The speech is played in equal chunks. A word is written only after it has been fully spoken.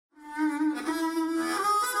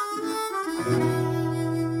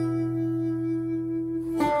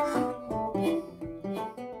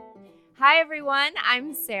Hi, everyone.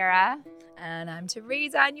 I'm Sarah. And I'm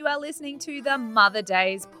Teresa, and you are listening to the Mother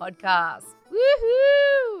Days podcast.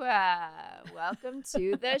 Woohoo! Welcome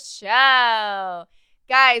to the show.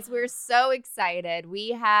 Guys, we're so excited.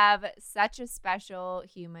 We have such a special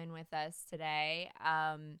human with us today.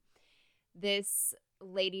 This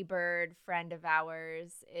ladybird friend of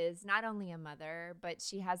ours is not only a mother, but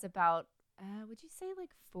she has about would you say like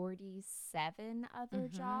 47 other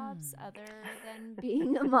jobs other than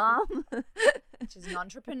being a mom? She's an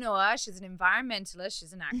entrepreneur. She's an environmentalist.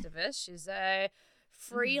 She's an activist. She's a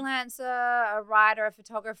freelancer, a writer, a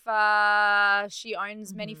photographer. She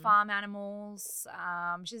owns many farm animals.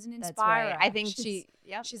 She's an inspirer. Right. I think she's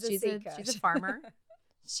a seeker. She's a farmer.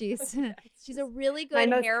 She's a really good my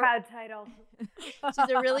most hair proud title. She's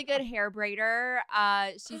a really good hair braider.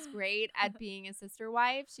 She's great at being a sister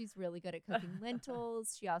wife. She's really good at cooking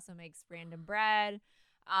lentils. She also makes random bread.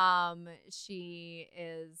 She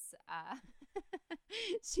is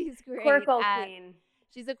she's great Quirkle at, queen.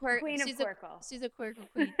 She's a queen of Quirkle. She's a Quirkle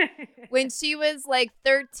queen. When she was like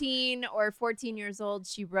 13 or 14 years old,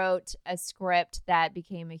 she wrote a script that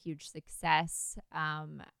became a huge success.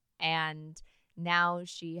 And now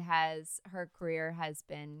her career has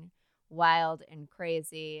been wild and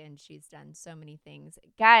crazy, and she's done so many things.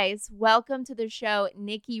 Guys, welcome to the show,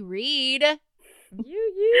 Nikki Reed.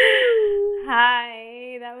 You.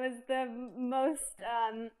 Hi, that was the most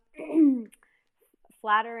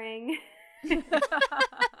flattering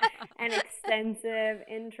and extensive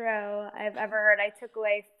intro I've ever heard. I took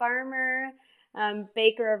away farmer,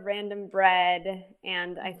 baker of random bread,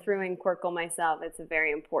 and I threw in Quirkle myself. It's a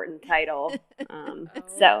very important title.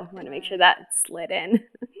 So I want to make sure that slid in.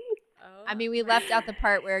 I mean, we left out the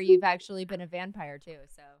part where you've actually been a vampire too,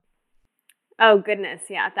 so. Oh, goodness.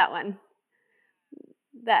 Yeah, that one.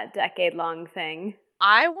 That decade-long thing.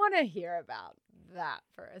 I want to hear about that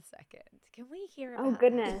for a second. Can we hear about that for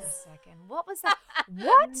a second? What was that?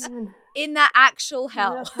 What in the actual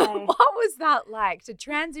hell? Okay. What was that like to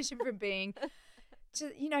transition from being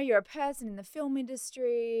to, you're a person in the film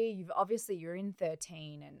industry. You're in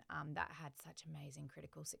 13, and that had such amazing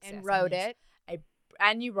critical success. And wrote it.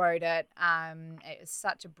 And you wrote it. It was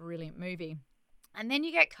such a brilliant movie. And then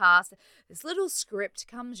you get cast. This little script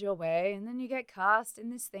comes your way, and then you get cast in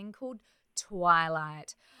this thing called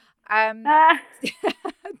Twilight.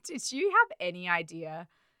 Did you have any idea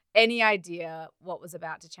what was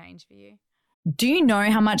about to change for you? Do you know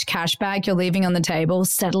how much cashback you're leaving on the table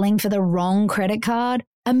settling for the wrong credit card?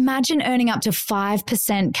 Imagine earning up to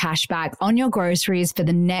 5% cashback on your groceries for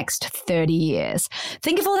the next 30 years.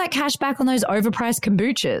 Think of all that cashback on those overpriced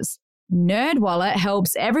kombuchas. NerdWallet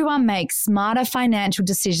helps everyone make smarter financial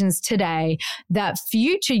decisions today that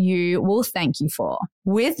future you will thank you for.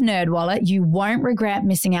 With NerdWallet, you won't regret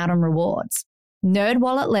missing out on rewards.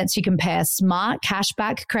 NerdWallet lets you compare smart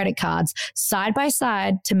cashback credit cards side by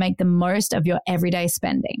side to make the most of your everyday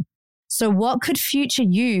spending. So what could future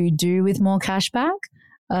you do with more cashback?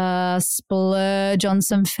 Splurge on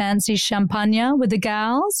some fancy champagne with the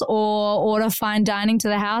gals, or order fine dining to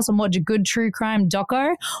the house and watch a good true crime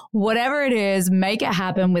doco. Whatever it is, make it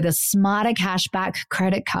happen with a smarter cashback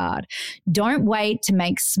credit card. Don't wait to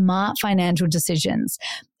make smart financial decisions.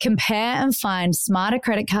 Compare and find smarter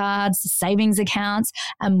credit cards, savings accounts,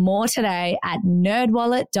 and more today at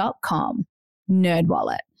nerdwallet.com.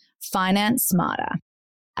 NerdWallet. Finance smarter.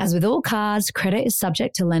 As with all cards, credit is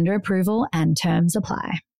subject to lender approval and terms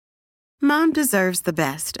apply. Mom deserves the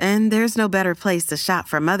best, and there's no better place to shop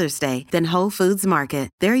for Mother's Day than Whole Foods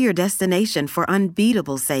Market. They're your destination for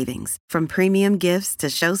unbeatable savings, from premium gifts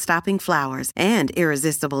to show-stopping flowers and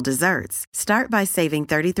irresistible desserts. Start by saving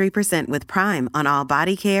 33% with Prime on all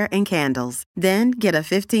body care and candles. Then get a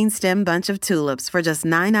 15-stem bunch of tulips for just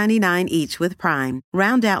 $9.99 each with Prime.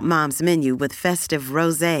 Round out Mom's menu with festive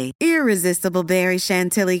rosé, irresistible berry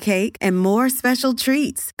chantilly cake, and more special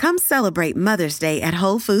treats. Come celebrate Mother's Day at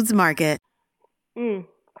Whole Foods Market.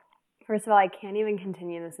 First of all, I can't even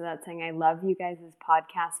continue this without saying I love you guys'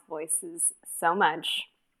 podcast voices so much.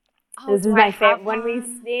 Oh, this is my favorite when we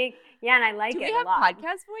speak. Yeah, and I like it a lot. Do we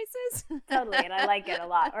have podcast voices? Totally, and I like it a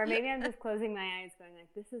lot. Or maybe I'm just closing my eyes going like,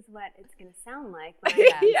 this is what it's going to sound like when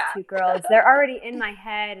I have two girls. They're already in my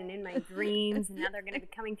head and in my dreams, and now they're going to be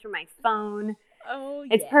coming through my phone. Oh,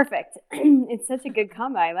 It's perfect. It's such a good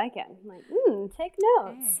combo. I like it. I'm like, take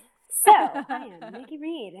notes. So, I am Nikki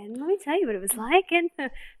Reed, and let me tell you what it was like in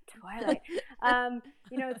Twilight.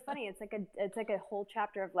 It's funny. It's like a whole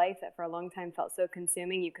chapter of life that for a long time felt so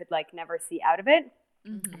consuming you could like never see out of it,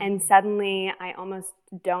 and suddenly I almost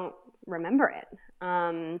don't remember it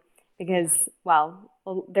because, well,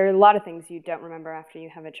 there are a lot of things you don't remember after you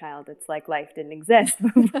have a child. It's like life didn't exist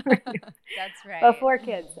before, That's right. before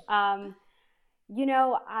kids.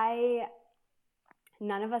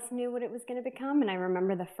 None of us knew what it was going to become. And I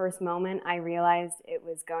remember the first moment I realized it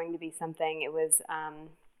was going to be something. It was,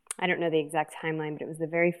 I don't know the exact timeline, but it was the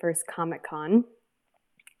very first Comic-Con.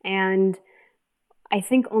 And I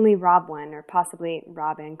think only Rob won, or possibly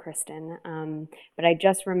Rob and Kristen. But I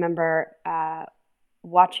just remember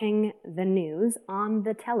watching the news on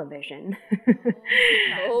the television.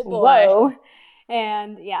 Oh boy. Whoa.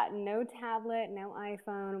 And yeah, no tablet, no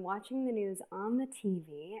iPhone, watching the news on the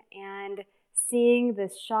TV and seeing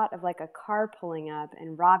this shot of like a car pulling up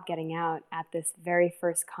and Rob getting out at this very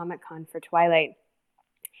first Comic-Con for Twilight.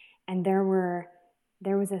 And there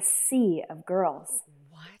was a sea of girls.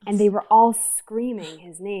 What? And they were all screaming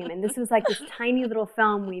his name. And this was like this tiny little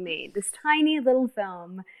film we made, this tiny little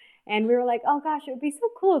film. And we were like, oh gosh, it would be so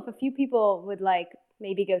cool if a few people would like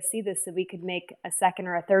maybe go see this so we could make a second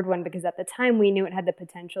or a third one, because at the time we knew it had the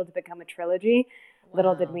potential to become a trilogy. Wow.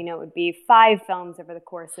 Little did we know it would be 5 films over the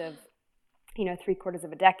course of 3/4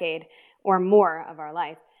 of a decade or more of our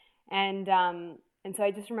life. And so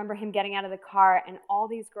I just remember him getting out of the car and all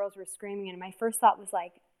these girls were screaming. And my first thought was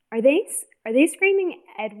like, are they screaming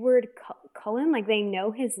Edward Cullen? Like they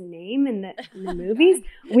know his name in the movies?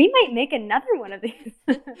 We might make another one of these.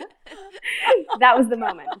 That was the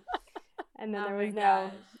moment. And then there was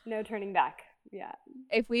no turning back. Yeah.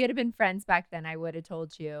 If we had been friends back then, I would have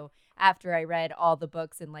told you after I read all the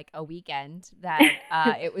books in like a weekend that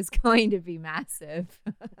it was going to be massive.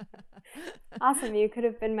 Awesome. You could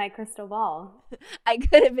have been my crystal ball. I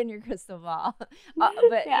could have been your crystal ball.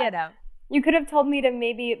 But, yeah. You could have told me to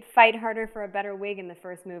maybe fight harder for a better wig in the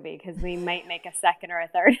first movie because we might make a second or a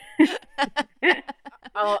third.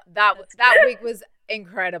 Oh, that wig was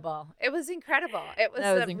incredible. It was incredible. It was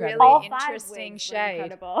a incredible. Really all interesting five shade.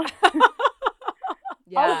 Incredible.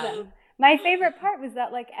 Yeah. All of them. My favorite part was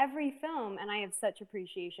that like every film, and I have such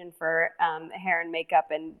appreciation for hair and makeup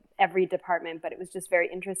and every department, but it was just very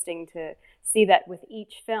interesting to see that with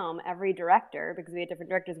each film, every director, because we had different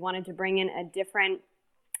directors, wanted to bring in a different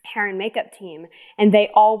hair and makeup team, and they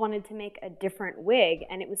all wanted to make a different wig.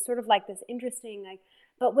 And it was sort of like this interesting, like,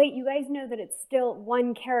 but wait, you guys know that it's still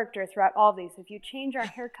one character throughout all of these. So if you change our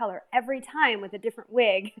hair color every time with a different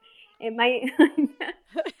wig, it might.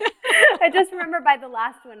 I just remember by the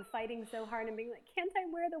last one fighting so hard and being like, can't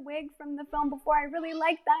I wear the wig from the film before? I really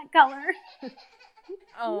like that color.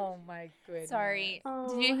 Oh my goodness. Sorry.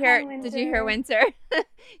 Oh, Did you hi, hear Winter?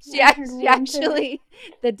 She Yeah, I heard Winter. actually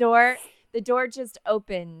the door just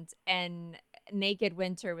opened and naked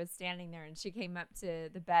Winter was standing there, and she came up to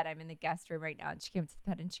the bed. I'm in the guest room right now, and she came to the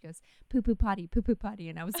bed and she goes, poo poo potty,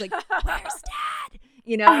 and I was like, where's Dad?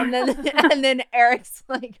 And then Eric's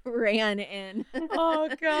like ran in. Oh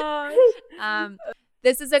gosh.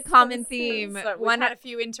 This is a common theme. So we've had a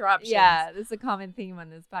few interruptions. Yeah, this is a common theme on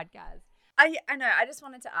this podcast. I know. I just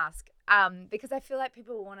wanted to ask, because I feel like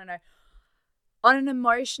people want to know, on an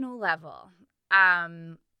emotional level,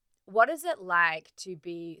 what is it like to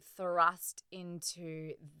be thrust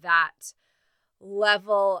into that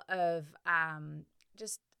level of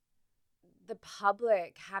just the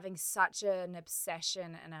public having such an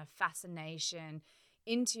obsession and a fascination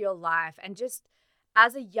into your life? And just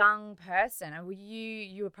as a young person,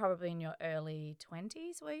 you were probably in your early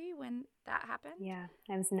 20s, were you, when that happened? Yeah,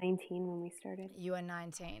 I was 19 when we started. You were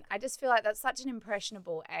 19. I just feel like that's such an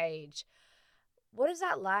impressionable age. What is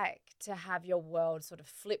that like to have your world sort of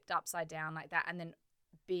flipped upside down like that and then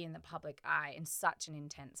be in the public eye in such an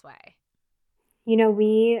intense way?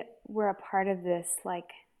 We were a part of this like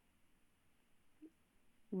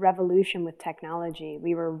revolution with technology.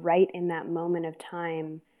 We were right in that moment of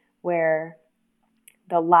time where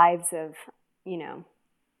the lives of,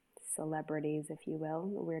 celebrities, if you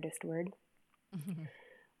will, the weirdest word,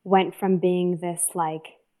 went from being this like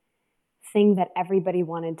thing that everybody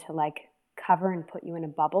wanted to like cover and put you in a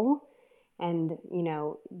bubble, and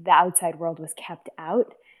the outside world was kept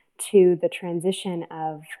out, to the transition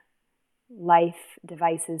of life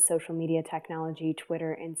devices, social media technology,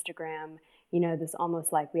 Twitter, Instagram, this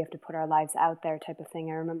almost like we have to put our lives out there type of thing.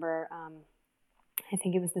 I remember I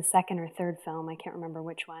think it was the second or third film, I can't remember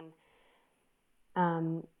which one,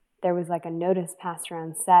 there was like a notice passed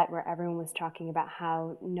around set where everyone was talking about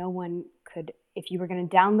how no one could, if you were going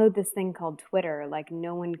to download this thing called Twitter, like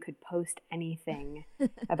no one could post anything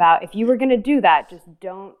about, if you were going to do that, just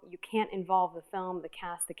you can't involve the film, the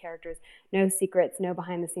cast, the characters, no secrets, no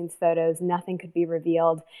behind the scenes photos, nothing could be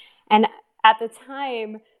revealed. And at the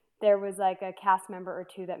time, there was like a cast member or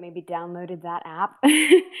two that maybe downloaded that app, and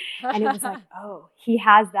it was like, oh, he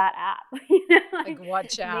has that app. You know, like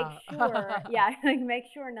watch out. Make sure, like make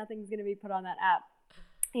sure nothing's going to be put on that app.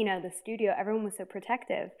 You know, the studio, everyone was so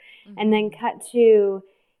protective, and then cut to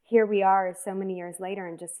here we are so many years later,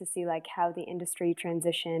 and just to see like how the industry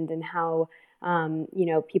transitioned and how you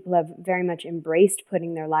know, people have very much embraced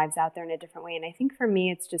putting their lives out there in a different way. And I think for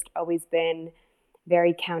me, it's just always been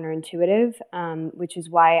very counterintuitive, which is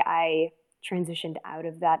why I transitioned out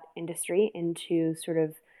of that industry into sort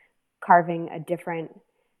of carving a different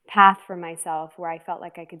path for myself, where I felt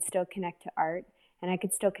like I could still connect to art and I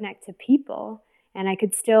could still connect to people. And I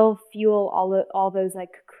could still fuel all those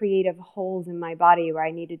like creative holes in my body where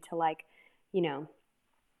I needed to like, you know,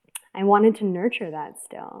 I wanted to nurture that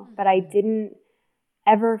still, but I didn't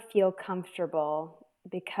ever feel comfortable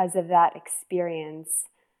because of that experience.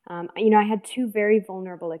 You know, I had two very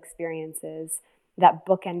vulnerable experiences that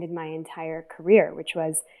bookended my entire career, which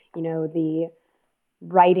was, you know, the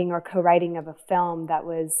writing or co-writing of a film that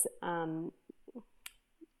was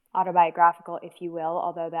autobiographical, if you will,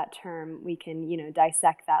 although that term, we can, you know,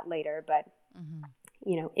 dissect that later, but,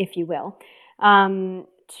 you know, if you will,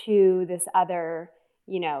 to this other,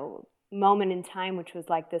 you know, moment in time, which was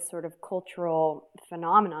like this sort of cultural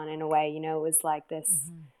phenomenon in a way. You know, it was like this,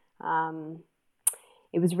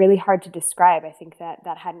 it was really hard to describe. I think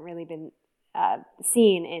that hadn't really been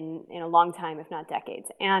seen in a long time, if not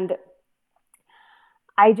decades. And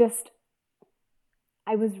I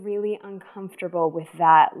was really uncomfortable with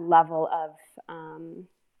that level of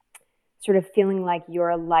sort of feeling like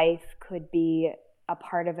your life could be a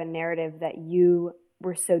part of a narrative that you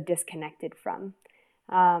were so disconnected from.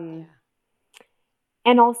 And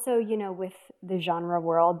also, you know, with the genre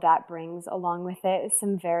world, that brings along with it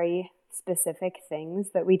some very specific things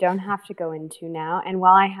that we don't have to go into now. And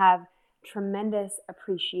while I have tremendous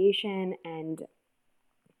appreciation and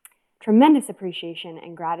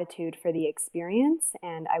gratitude for the experience,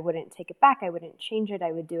 and I wouldn't take it back, I wouldn't change it,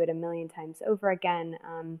 I would do it a million times over again,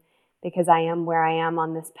 because I am where I am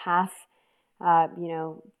on this path, you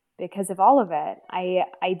know, because of all of it.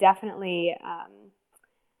 I definitely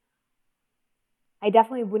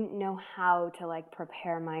wouldn't know how to like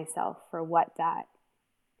prepare myself for what that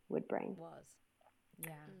would bring.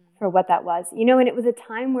 For what that was. You know, and it was a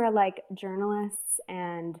time where like journalists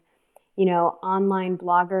and, you know, online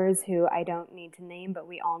bloggers who I don't need to name, but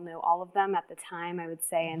we all know all of them at the time, I would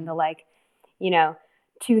say in the like, you know,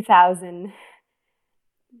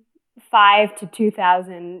 2005 to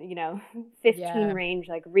 2000, you know, 15 range,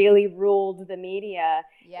 like really ruled the media.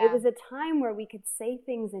 It was a time where we could say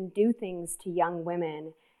things and do things to young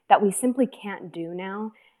women that we simply can't do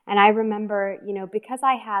now. And I remember, you know, because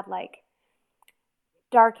I had like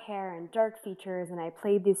dark hair and dark features, and I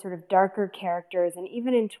played these sort of darker characters, and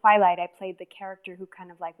even in Twilight I played the character who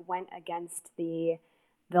kind of like went against the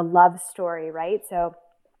love story, right? So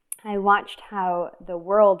I watched how the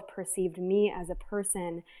world perceived me as a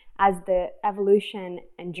person as the evolution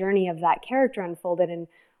and journey of that character unfolded. And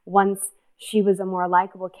once she was a more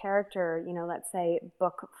likable character, you know, let's say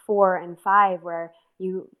book 4 and 5, where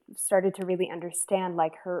you started to really understand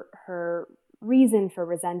like her reason for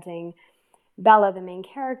resenting Bella, the main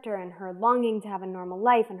character, and her longing to have a normal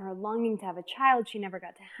life and her longing to have a child she never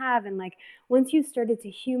got to have. And like once you started to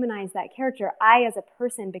humanize that character, I as a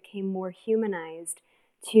person became more humanized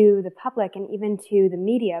to the public and even to the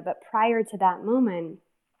media. But prior to that moment,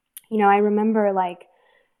 you know, I remember like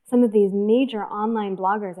some of these major online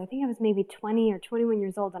bloggers, I think I was maybe 20 or 21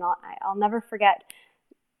 years old, and I'll never forget,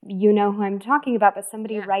 you know who I'm talking about, but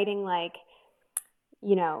somebody writing like,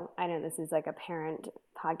 you know, I know this is like a parent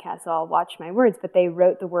podcast, so I'll watch my words, but they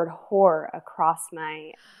wrote the word whore across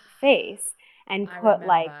my face and put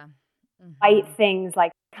like white things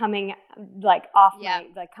like coming like off my,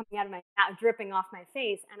 like coming out of my mouth, dripping off my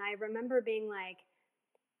face. And I remember being like,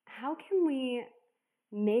 how can we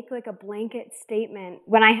make like a blanket statement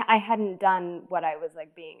when I hadn't done what I was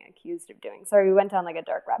like being accused of doing? Sorry, we went down like a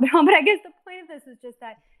dark rabbit hole, but I guess the point of this is just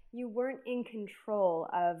that you weren't in control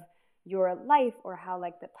of your life or how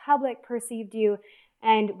like the public perceived you.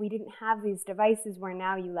 And we didn't have these devices where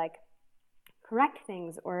now you like correct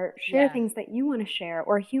things or share things that you want to share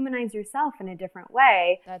or humanize yourself in a different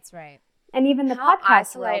way. That's right. And even the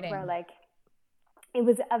podcast world, where like it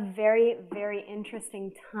was a very, very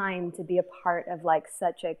interesting time to be a part of like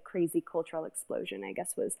such a crazy cultural explosion, I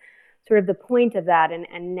guess was sort of the point of that.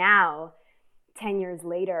 And now 10 years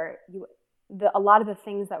later, a lot of the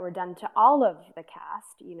things that were done to all of the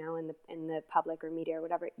cast, you know, in the public or media or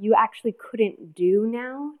whatever, you actually couldn't do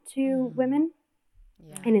now to women.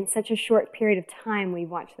 And in such a short period of time, we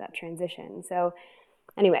watched that transition. So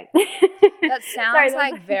Anyway. That sounds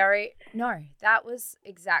like that was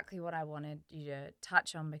exactly what I wanted you to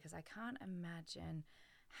touch on, because I can't imagine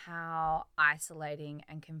how isolating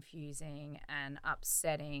and confusing and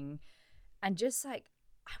upsetting, and just like,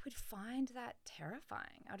 I would find that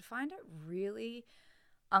terrifying. I would find it really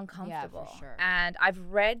uncomfortable. Yeah, for sure. And I've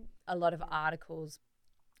read a lot of articles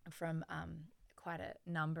from quite a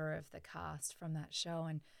number of the cast from that show,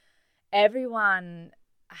 and everyone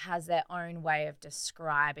has their own way of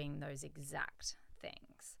describing those exact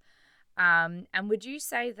things. And would you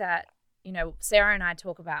say that, you know, Sarah and I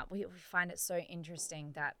talk about, we find it so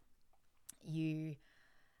interesting that you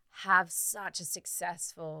have such a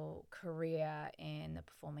successful career in the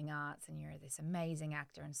performing arts, and you're this amazing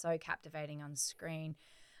actor and so captivating on screen,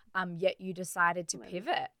 yet you decided to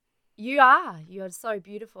pivot. You're so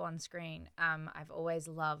beautiful on screen. I've always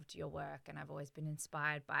loved your work, and I've always been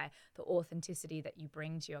inspired by the authenticity that you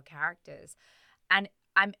bring to your characters. And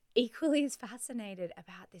I'm equally as fascinated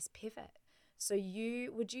about this pivot. So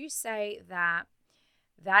would you say that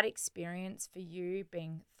experience for you,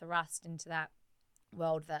 being thrust into that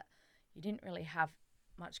world that you didn't really have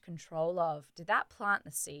much control of, did that plant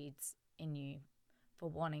the seeds in you for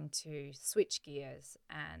wanting to switch gears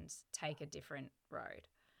and take a different road?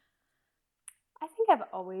 I think I've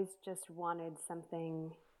always just wanted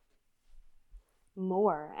something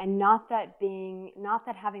more, and not that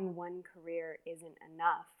having one career isn't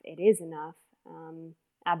enough. It is enough,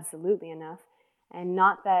 absolutely enough, and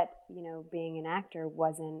not that, you know, being an actor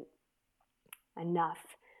wasn't enough.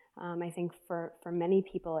 I think for many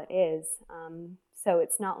people it is. So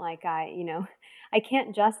it's not like I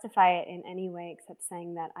can't justify it in any way except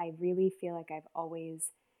saying that I really feel like I've always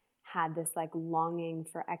had this like longing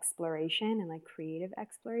for exploration and like creative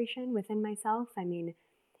exploration within myself. I mean,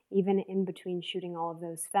 even in between shooting all of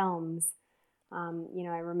those films, you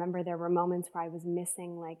know, I remember there were moments where I was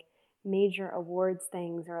missing like major awards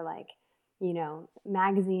things, or like, you know,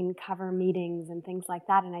 magazine cover meetings and things like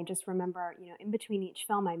that. And I just remember, you know, in between each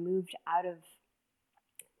film, I moved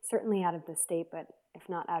certainly out of the state, but if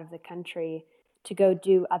not out of the country, to go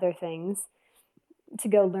do other things, to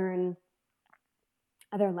go learn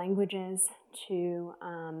other languages, to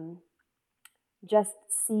just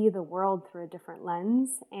see the world through a different lens.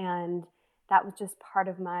 And that was just part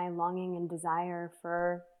of my longing and desire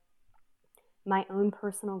for my own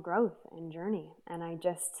personal growth and journey. And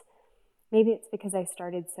maybe it's because I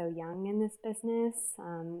started so young in this business.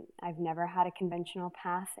 I've never had a conventional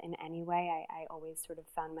path in any way. I always sort of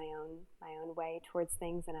found my own way towards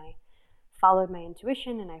things, and I followed my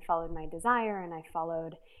intuition, and I followed my desire, and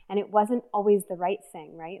it wasn't always the right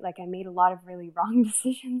thing, right? Like, I made a lot of really wrong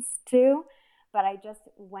decisions too, but I just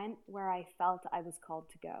went where I felt I was called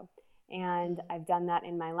to go. And I've done that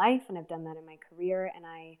in my life, and I've done that in my career. And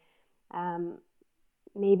I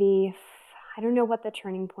don't know what the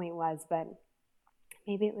turning point was, but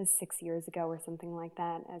maybe it was 6 years ago or something like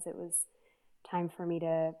that, as it was time for me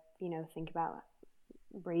to, you know, think about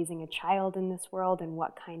raising a child in this world and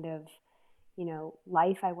what kind of, you know,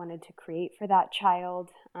 life I wanted to create for that child.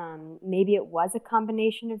 Maybe it was a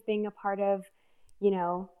combination of being a part of, you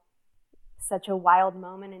know, such a wild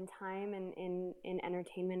moment in time in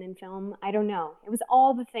entertainment and film. I don't know. It was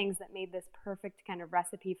all the things that made this perfect kind of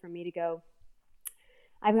recipe for me to go,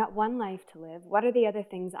 I've got one life to live. What are the other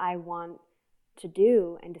things I want to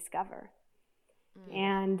do and discover?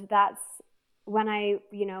 And that's when I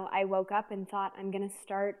woke up and thought, I'm going to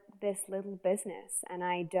start this little business. And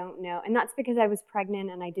I don't know. And that's because I was pregnant,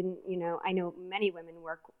 and I didn't, you know, I know many women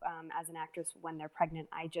work as an actress when they're pregnant.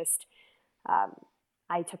 I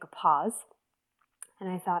took a pause, and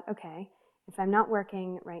I thought, okay, if I'm not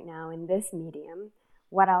working right now in this medium,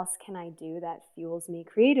 what else can I do that fuels me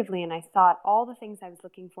creatively? And I thought all the things I was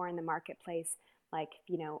looking for in the marketplace, like,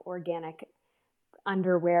 you know, organic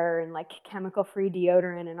underwear and like chemical-free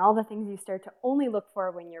deodorant and all the things you start to only look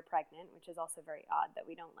for when you're pregnant, which is also very odd that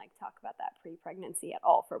we don't like talk about that pre-pregnancy at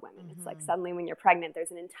all for women. It's like suddenly when you're pregnant,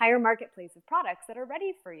 there's an entire marketplace of products that are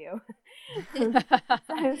ready for you. So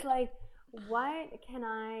I was like, what can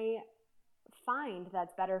I find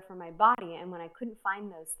that's better for my body? And when I couldn't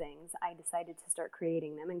find those things, I decided to start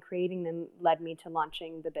creating them, and creating them led me to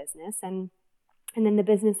launching the business. And then the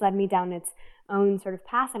business led me down its own sort of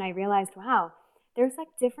path, and I realized, wow, there's like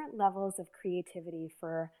different levels of creativity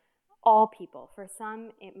for all people. For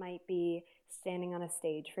some, it might be standing on a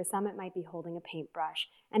stage. For some, it might be holding a paintbrush.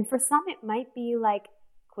 And for some, it might be like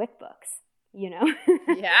QuickBooks, you know?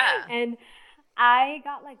 Yeah. And I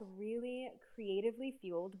got like really creatively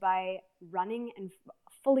fueled by running and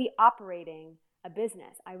fully operating a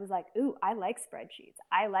business. I was like, ooh, I like spreadsheets.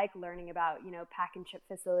 I like learning about, pack and ship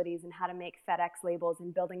facilities and how to make FedEx labels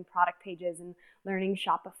and building product pages and learning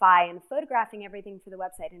Shopify and photographing everything for the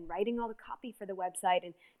website and writing all the copy for the website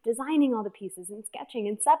and designing all the pieces and sketching.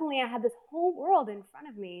 And suddenly I had this whole world in front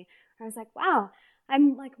of me. I was like, wow,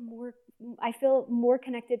 I feel more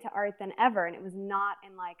connected to art than ever. And it was not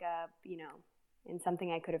in like in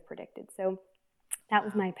something I could have predicted. So that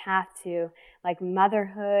was my path to like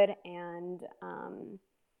motherhood and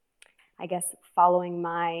I guess following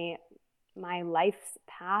my life's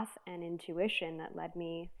path and intuition that led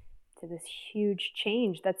me to this huge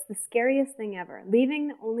change. That's the scariest thing ever. Leaving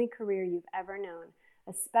the only career you've ever known,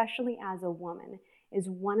 especially as a woman, is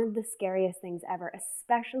one of the scariest things ever,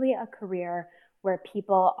 especially a career where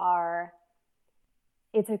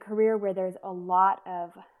it's a career where there's a lot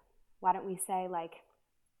of, why don't we say like,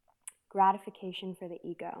 gratification for the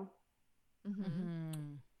ego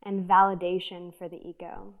and validation for the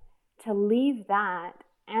ego. To leave that,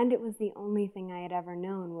 and it was the only thing I had ever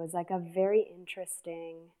known, was like a very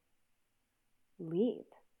interesting leap,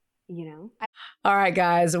 All right,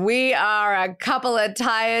 guys, we are a couple of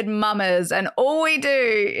tired mamas and all we do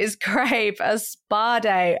is crave a spa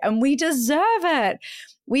day and we deserve it.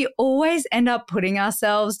 We always end up putting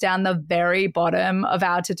ourselves down the very bottom of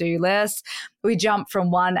our to-do list. We jump from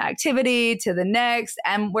one activity to the next,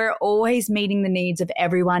 and we're always meeting the needs of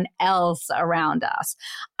everyone else around us.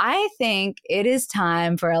 I think it is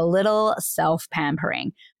time for a little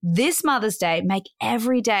self-pampering. This Mother's Day, make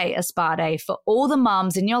every day a spa day for all the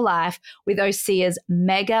mums in your life with Osea's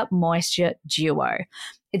Mega Moisture Duo.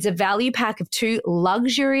 It's a value pack of 2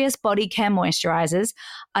 luxurious body care moisturizers,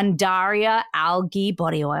 Undaria Algae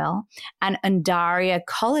Body Oil and Undaria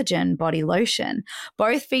Collagen Body Lotion,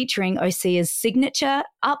 both featuring Osea's signature,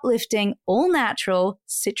 uplifting, all-natural,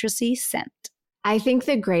 citrusy scent. I think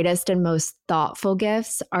the greatest and most thoughtful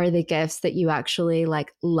gifts are the gifts that you actually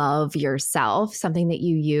like love yourself, something that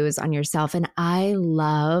you use on yourself. And I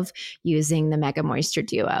love using the Mega Moisture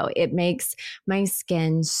Duo. It makes my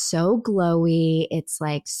skin so glowy. It's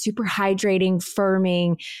like super hydrating,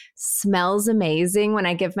 firming, smells amazing. When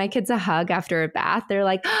I give my kids a hug after a bath, they're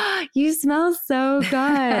like, oh, you smell so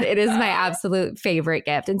good. It is my absolute favorite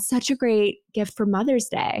gift and such a great gift for Mother's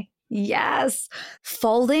Day. Yes.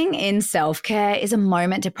 Folding in self-care is a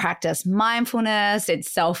moment to practice mindfulness, it's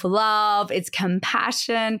self-love, it's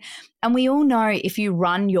compassion. And we all know if you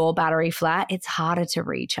run your battery flat, it's harder to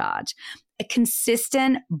recharge. A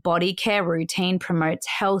consistent body care routine promotes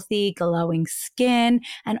healthy, glowing skin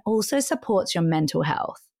and also supports your mental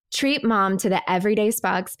health. Treat mom to the everyday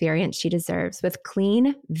spa experience she deserves with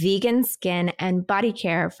clean, vegan skin and body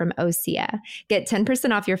care from Osea. Get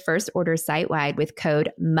 10% off your first order site-wide with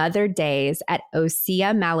code MOTHERDAYS at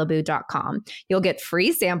OseaMalibu.com. You'll get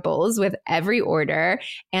free samples with every order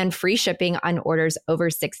and free shipping on orders over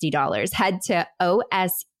 $60. Head to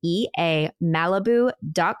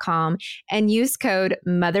OSEAMalibu.com and use code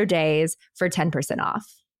MOTHERDAYS for 10%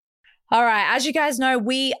 off. All right, as you guys know,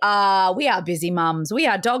 we are busy mums. We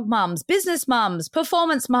are dog mums, business mums,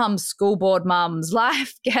 performance mums, school board mums.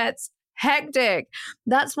 Life gets hectic.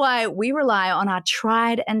 That's why we rely on our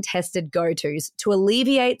tried and tested go-tos to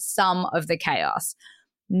alleviate some of the chaos.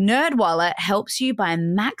 NerdWallet helps you by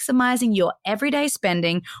maximizing your everyday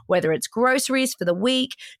spending, whether it's groceries for the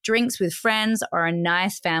week, drinks with friends, or a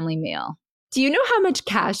nice family meal. Do you know how much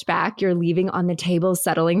cash back you're leaving on the table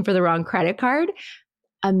settling for the wrong credit card?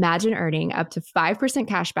 Imagine earning up to 5%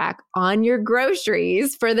 cash back on your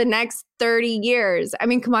groceries for the next 30 years. I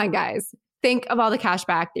mean, come on, guys. Think of all the cash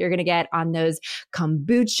back that you're going to get on those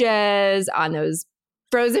kombuchas, on those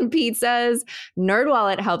frozen pizzas.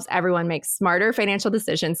 NerdWallet helps everyone make smarter financial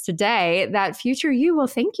decisions today that future you will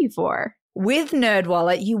thank you for. With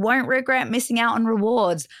NerdWallet, you won't regret missing out on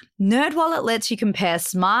rewards. NerdWallet lets you compare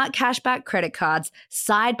smart cashback credit cards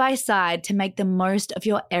side by side to make the most of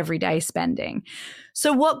your everyday spending.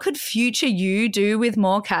 So what could future you do with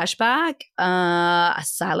more cashback? A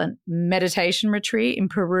silent meditation retreat in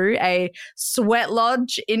Peru, a sweat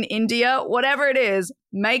lodge in India, whatever it is,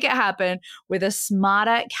 make it happen with a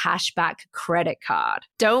smarter cashback credit card.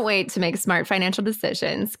 Don't wait to make smart financial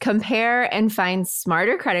decisions. Compare and find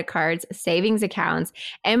smarter credit cards, savings accounts,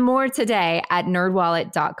 and more today at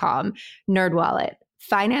nerdwallet.com. NerdWallet.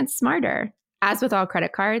 Finance smarter. As with all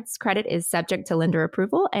credit cards, credit is subject to lender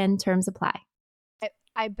approval and terms apply.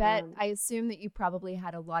 I assume that you probably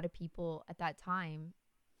had a lot of people at that time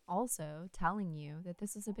also telling you that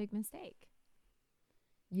this is a big mistake.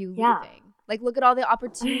 Leaving. Like, look at all the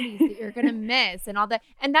opportunities that you're going to miss and all that.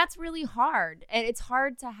 And that's really hard. And it's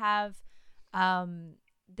hard to have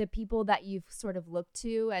the people that you've sort of looked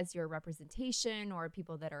to as your representation, or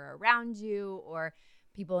people that are around you, or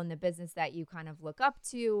people in the business that you kind of look up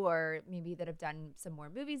to, or maybe that have done some more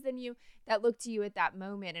movies than you, that look to you at that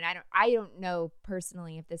moment? And I don't know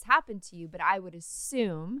personally if this happened to you, but I would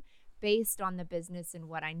assume, based on the business and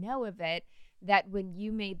what I know of it, that when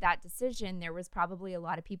you made that decision, there was probably a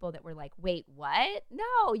lot of people that were like, wait, what?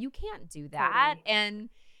 No, you can't do that. Totally.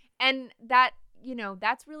 And that, you know,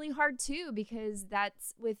 that's really hard too, because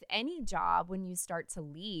that's with any job when you start to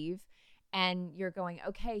leave and you're going,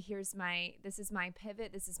 okay, this is my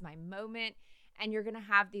pivot, this is my moment. And you're going to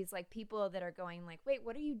have these like people that are going like, wait,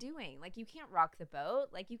 what are you doing? Like, you can't rock the boat.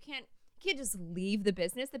 Like, you can't just leave the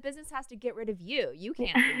business. The business has to get rid of you. You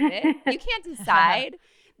can't leave it. You can't decide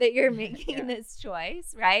that you're making this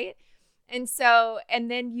choice, right? And so, and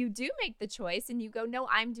then you do make the choice and you go, no,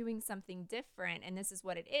 I'm doing something different and this is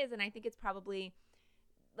what it is. And I think it's probably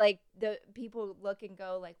like the people look and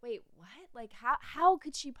go like, wait, what? Like, how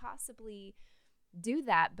could she possibly do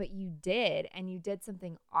that? But you did, and you did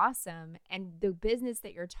something awesome. And the business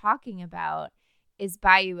that you're talking about is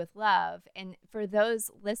Bayou with Love. And for those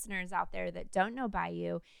listeners out there that don't know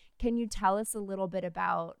Bayou, can you tell us a little bit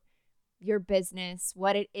about your business,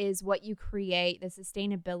 what it is, what you create, the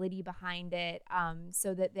sustainability behind it,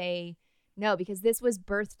 so that they know? Because this was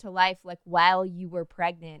birth to life, like while you were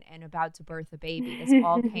pregnant and about to birth a baby. This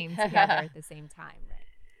all came together at the same time, right?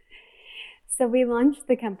 So we launched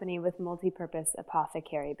the company with Multipurpose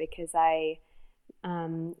Apothecary because I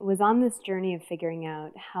was on this journey of figuring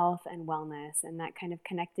out health and wellness, and that kind of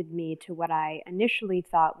connected me to what I initially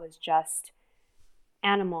thought was just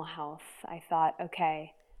animal health. I thought,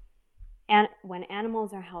 okay, and when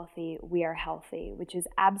animals are healthy, we are healthy, which is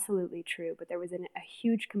absolutely true. But there was a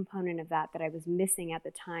huge component of that I was missing at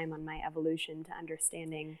the time on my evolution to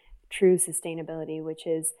understanding true sustainability, which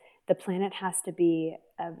is the planet has to be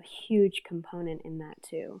a huge component in that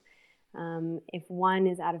too. If one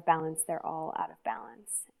is out of balance, they're all out of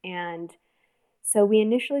balance. And so we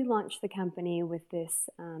initially launched the company with this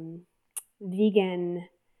vegan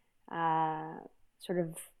sort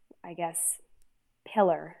of, I guess,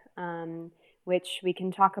 pillar, which we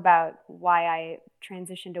can talk about why I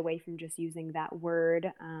transitioned away from just using that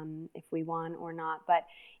word, if we want or not. But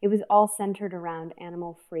it was all centered around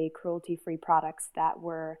animal-free, cruelty-free products that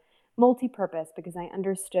were multi-purpose, because I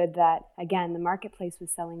understood that, again, the marketplace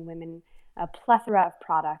was selling women a plethora of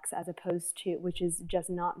products, as opposed to, which is just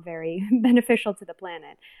not very beneficial to the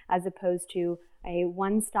planet, as opposed to a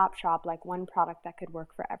one-stop shop, like one product that could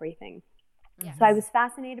work for everything. Yes. So I was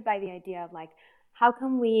fascinated by the idea of like, how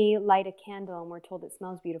come we light a candle and we're told it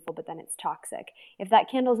smells beautiful, but then it's toxic? If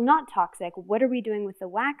that candle's not toxic, what are we doing with the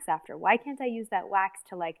wax after? Why can't I use that wax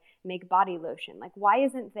to like make body lotion? Like, why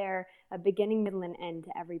isn't there a beginning, middle, and end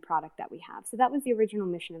to every product that we have? So that was the original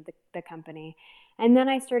mission of the company. And then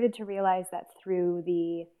I started to realize that through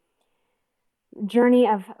the journey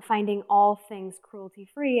of finding all things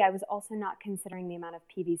cruelty-free, I was also not considering the amount of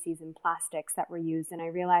PVCs and plastics that were used. And I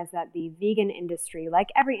realized that the vegan industry, like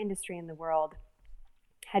every industry in the world,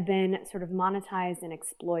 had been sort of monetized and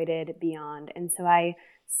exploited beyond. And so I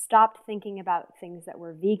stopped thinking about things that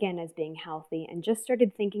were vegan as being healthy and just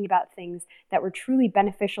started thinking about things that were truly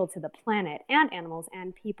beneficial to the planet and animals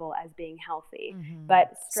and people as being healthy,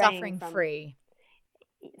 but suffering-free.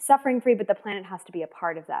 Suffering-free, but the planet has to be a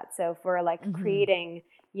part of that. So if we're like creating,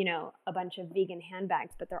 you know, a bunch of vegan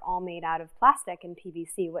handbags, but they're all made out of plastic and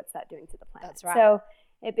PVC, what's that doing to the planet? That's right. So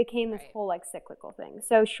it became this whole like cyclical thing.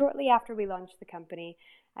 So shortly after we launched the company,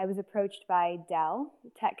 I was approached by Dell,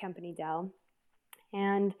 tech company Dell,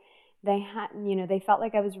 and they had, you know, they felt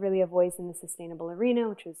like I was really a voice in the sustainable arena,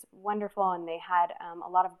 which was wonderful. And they had a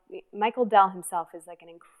lot of, Michael Dell himself is like an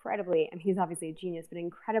incredibly, I mean, he's obviously a genius, but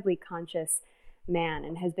incredibly conscious man,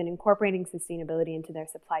 and has been incorporating sustainability into their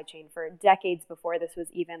supply chain for decades before this was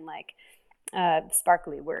even like a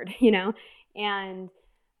sparkly word, you know. And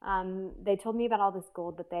they told me about all this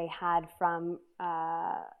gold that they had from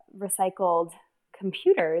recycled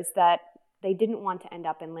computers that they didn't want to end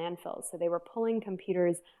up in landfills. So they were pulling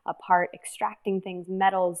computers apart, extracting things,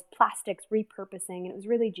 metals, plastics, repurposing, and it was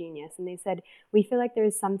really genius. And they said, we feel like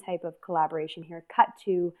there's some type of collaboration here, cut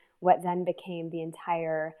to what then became the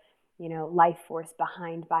entire, you know, life force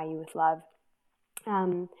behind Bayou with Love.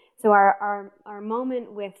 So our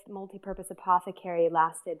moment with Multipurpose Apothecary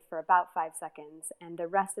lasted for about 5 seconds, and the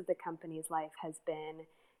rest of the company's life has been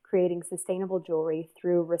creating sustainable jewelry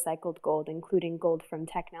through recycled gold, including gold from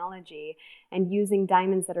technology, and using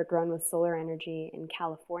diamonds that are grown with solar energy in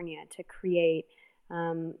California to create,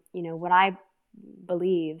 you know, what I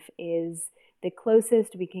believe is the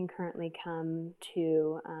closest we can currently come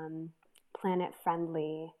to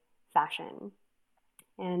planet-friendly fashion.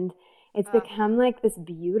 And it's become like this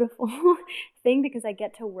beautiful thing because I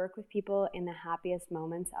get to work with people in the happiest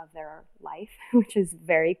moments of their life, which is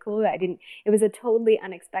very cool. It was a totally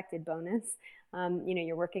unexpected bonus.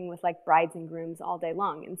 You're working with like brides and grooms all day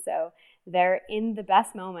long. And so they're in the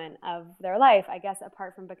best moment of their life, I guess,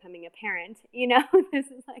 apart from becoming a parent, this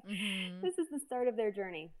is like, this is the start of their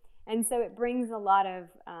journey. And so it brings a lot of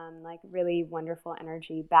like really wonderful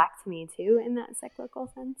energy back to me too, in that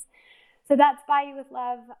cyclical sense. So that's Buy You With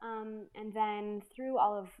Love. And then through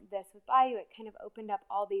all of this with Buy You, it kind of opened up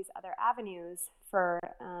all these other avenues for,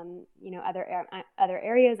 other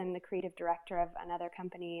areas. I'm the creative director of another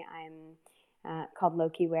company. I'm called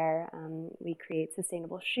Loki Wear. We create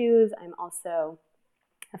sustainable shoes. I'm also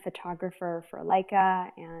a photographer for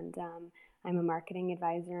Leica, and I'm a marketing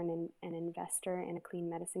advisor and an investor in a clean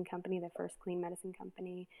medicine company, the first clean medicine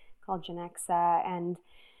company called Genexa. And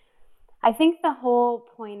I think the whole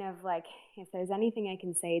point of like, if there's anything I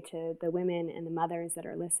can say to the women and the mothers that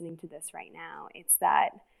are listening to this right now, it's that,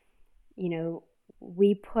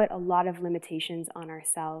 we put a lot of limitations on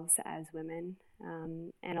ourselves as women,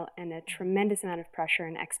 and a tremendous amount of pressure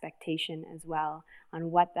and expectation as well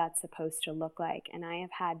on what that's supposed to look like. And I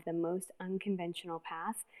have had the most unconventional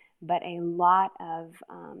path, but a lot of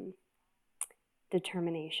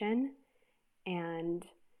determination, and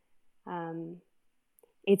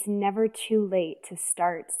it's never too late to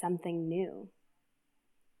start something new,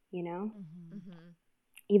 even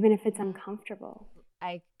if it's uncomfortable.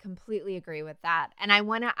 I completely agree with that. And I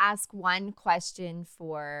want to ask one question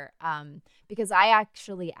for, because I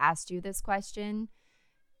actually asked you this question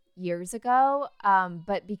years ago,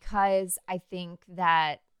 but because I think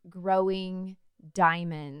that growing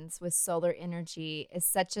diamonds with solar energy is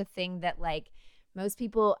such a thing that like most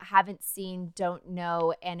people haven't seen, don't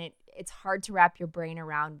know, and it's hard to wrap your brain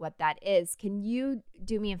around what that is. Can you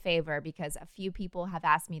do me a favor? Because a few people have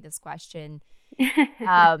asked me this question.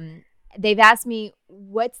 They've asked me,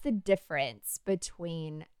 what's the difference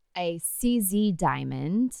between a CZ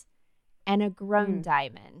diamond and a grown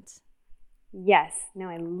diamond? Yes. No,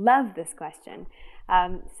 I love this question.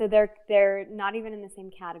 So they're not even in the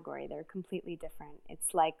same category. They're completely different.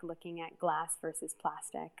 It's like looking at glass versus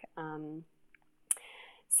plastic.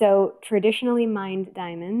 So traditionally mined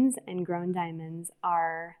diamonds and grown diamonds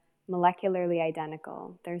are molecularly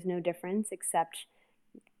identical. There's no difference except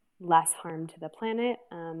less harm to the planet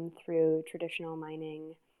through traditional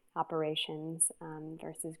mining operations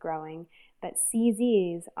versus growing. But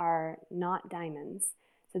CZs are not diamonds.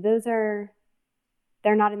 So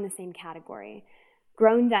they're not in the same category.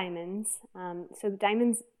 Grown diamonds, so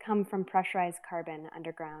diamonds come from pressurized carbon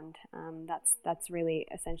underground. That's really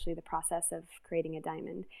essentially the process of creating a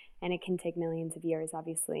diamond. And it can take millions of years,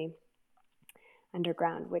 obviously,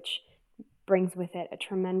 underground, which brings with it a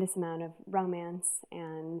tremendous amount of romance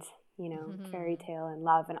and, fairy tale and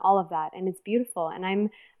love and all of that. And it's beautiful. And I'm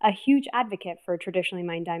a huge advocate for traditionally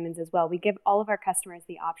mined diamonds as well. We give all of our customers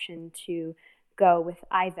the option to go with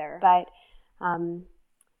either. But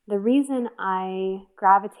the reason I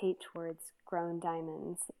gravitate towards grown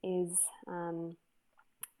diamonds is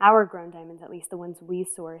our grown diamonds, at least the ones we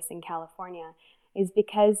source in California, is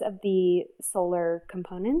because of the solar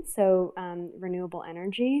components. So renewable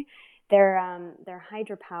energy, they're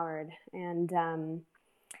hydropowered, and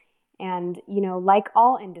like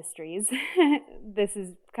all industries, this is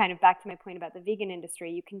kind of back to my point about the vegan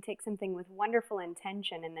industry. You can take something with wonderful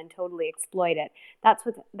intention and then totally exploit it.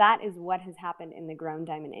 That is what has happened in the grown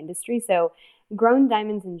diamond industry. So grown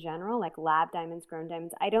diamonds in general, like lab diamonds, grown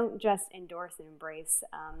diamonds, I don't just endorse and embrace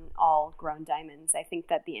all grown diamonds. I think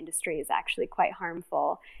that the industry is actually quite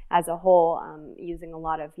harmful as a whole, using a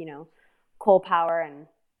lot of coal power and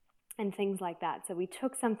things like that. So we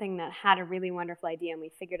took something that had a really wonderful idea and we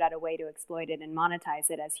figured out a way to exploit it and monetize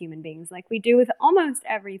it as human beings, like we do with almost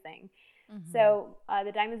everything. So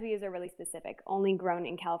the diamonds we use are really specific, only grown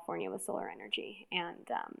in California with solar energy. And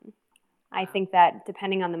I think that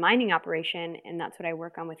depending on the mining operation, and that's what I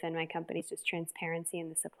work on within my company, is just transparency in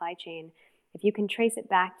the supply chain. If you can trace it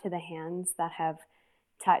back to the hands that have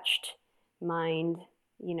touched, mined,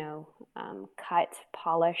 cut,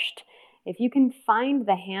 polished, if you can find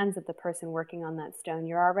the hands of the person working on that stone,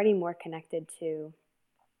 you're already more connected to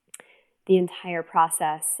the entire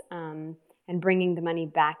process, and bringing the money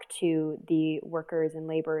back to the workers and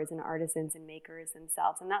laborers and artisans and makers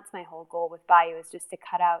themselves. And that's my whole goal with Bayou, is just to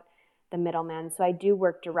cut out the middleman. So I do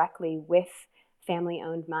work directly with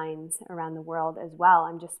family-owned mines around the world as well.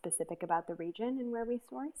 I'm just specific about the region and where we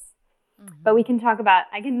source. But we can talk about,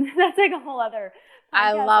 that's like a whole other podcast.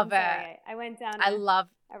 I love it. I went down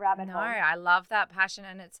a rabbit hole. I love that passion,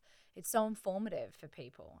 and it's so informative for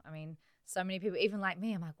people. I mean, so many people, even like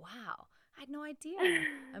me, I'm like, wow, I had no idea.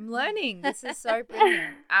 I'm learning. This is so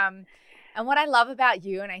brilliant. And what I love about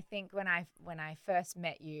you, and I think when I first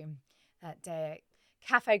met you that day at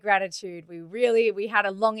Cafe Gratitude, we had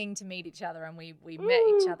a longing to meet each other, and we met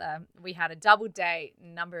each other. We had a double date a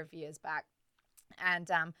number of years back, and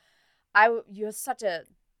you're such a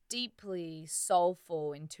deeply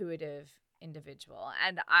soulful, intuitive individual,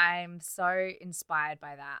 and I'm so inspired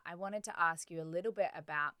by that. I wanted to ask you a little bit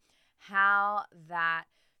about how that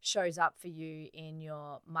shows up for you in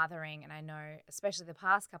your mothering, and I know especially the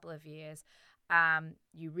past couple of years,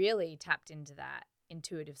 you really tapped into that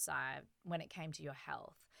intuitive side when it came to your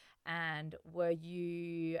health. And were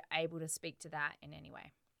you able to speak to that in any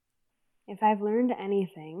way? If I've learned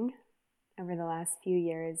anything over the last few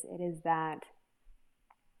years, it is that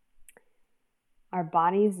our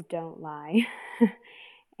bodies don't lie.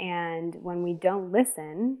 And when we don't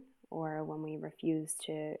listen, or when we refuse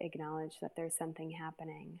to acknowledge that there's something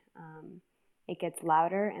happening, it gets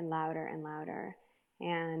louder and louder and louder.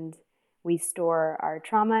 And we store our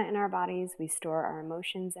trauma in our bodies, we store our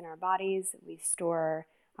emotions in our bodies, we store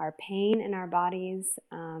our pain in our bodies.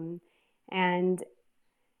 And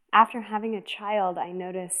after having a child, I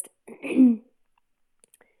noticed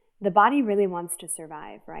the body really wants to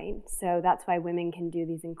survive, right? So that's why women can do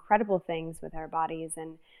these incredible things with our bodies,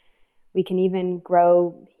 and we can even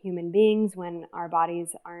grow human beings when our bodies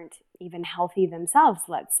aren't even healthy themselves,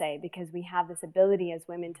 let's say, because we have this ability as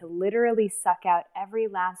women to literally suck out every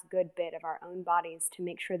last good bit of our own bodies to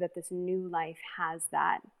make sure that this new life has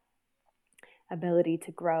that ability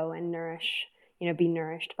to grow and nourish, be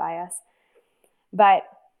nourished by us. But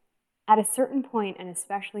at a certain point, and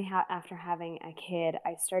especially after having a kid,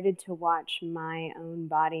 I started to watch my own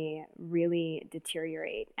body really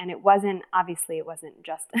deteriorate. And it wasn't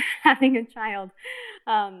just having a child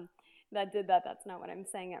that did that. That's not what I'm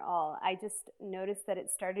saying at all. I just noticed that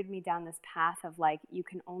it started me down this path of like, you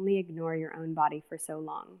can only ignore your own body for so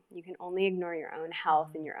long. You can only ignore your own health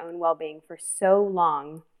and your own well-being for so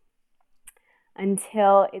long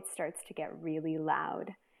until it starts to get really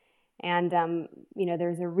loud. And,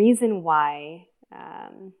 there's a reason why,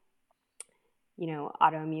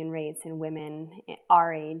 autoimmune rates in women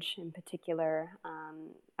our age in particular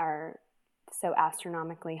are so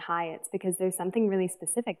astronomically high. It's because there's something really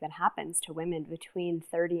specific that happens to women between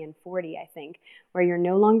 30 and 40, I think, where you're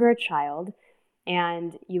no longer a child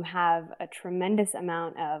and you have a tremendous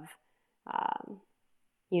amount of,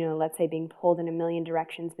 let's say being pulled in a million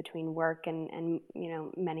directions between work and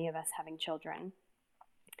many of us having children.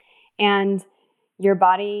 And your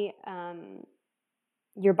body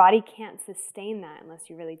can't sustain that unless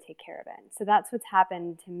you really take care of it. So that's what's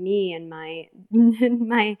happened to me in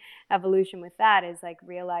my evolution with that, is like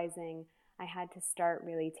realizing I had to start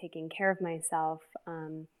really taking care of myself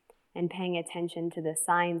and paying attention to the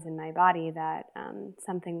signs in my body that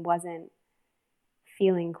something wasn't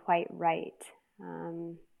feeling quite right.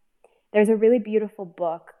 There's a really beautiful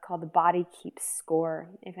book called The Body Keeps Score.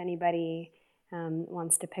 If anybody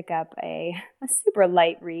wants to pick up a super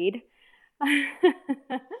light read.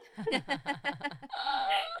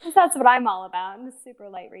 That's what I'm all about, the super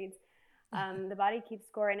light reads. The Body Keeps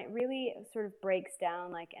Score, and it really sort of breaks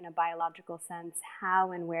down, like in a biological sense,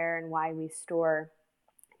 how and where and why we store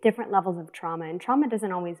different levels of trauma. And trauma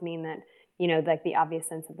doesn't always mean that, like the obvious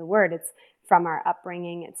sense of the word. It's from our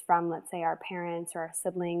upbringing. It's from, let's say, our parents or our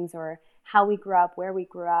siblings, or how we grew up, where we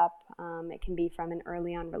grew up. It can be from an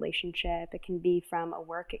early on relationship. It can be from a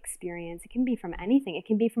work experience. It can be from anything. It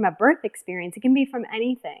can be from a birth experience. It can be from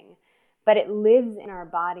anything. But it lives in our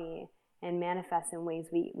body and manifests in ways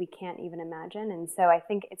we can't even imagine. And so I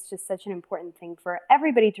think it's just such an important thing for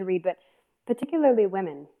everybody to read, but particularly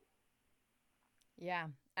women. Yeah.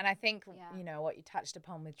 And I think, what you touched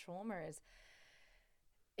upon with trauma is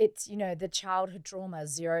it's, the childhood trauma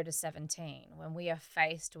 0 to 17, when we are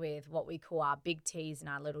faced with what we call our big T's and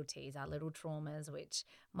our little T's, our little traumas, which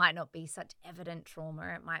might not be such evident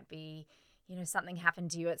trauma. It might be, something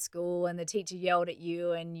happened to you at school and the teacher yelled at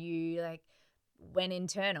you and you went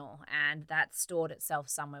internal, and that stored itself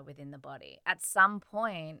somewhere within the body. At some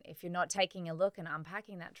point, if you're not taking a look and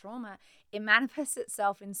unpacking that trauma, it manifests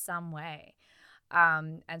itself in some way.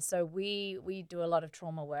 And so we do a lot of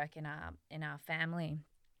trauma work in our family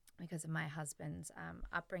because of my husband's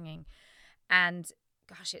upbringing. And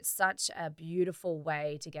gosh, it's such a beautiful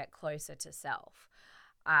way to get closer to self.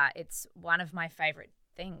 It's one of my favorite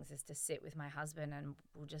things is to sit with my husband and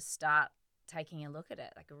we'll just start taking a look at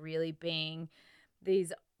it, like really being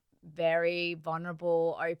these very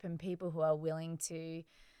vulnerable, open people who are willing to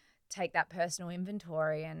take that personal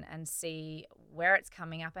inventory and see where it's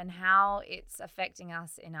coming up and how it's affecting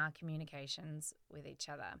us in our communications with each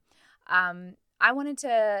other. I wanted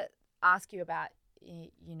to ask you about,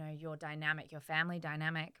 your dynamic, your family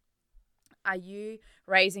dynamic. Are you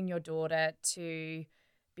raising your daughter to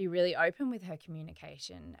be really open with her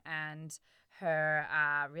communication and her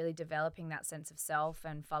really developing that sense of self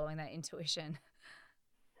and following that intuition?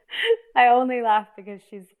 I only laugh because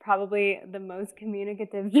she's probably the most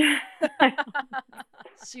communicative.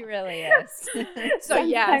 She really is. So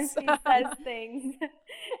yes, she says things,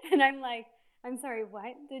 and I'm like, I'm sorry,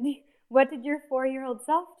 what did your 4-year-old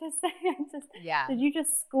self just say? Did you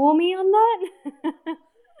just school me on that?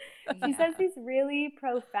 She says these really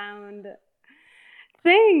profound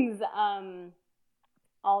things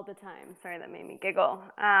all the time. Sorry, that made me giggle.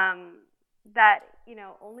 That,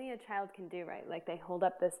 only a child can do, right? Like, they hold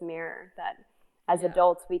up this mirror that as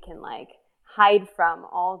adults we can like hide from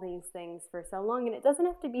all these things for so long. And it doesn't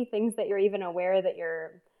have to be things that you're even aware that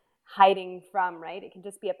you're hiding from, right? It can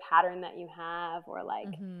just be a pattern that you have, or like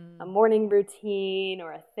a morning routine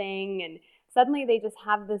or a thing. And suddenly they just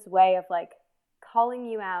have this way of like calling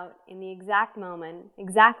you out in the exact moment,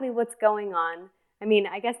 exactly what's going on. I mean,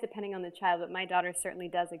 I guess depending on the child, but my daughter certainly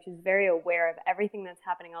does. Like, she's very aware of everything that's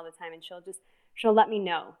happening all the time, and she'll let me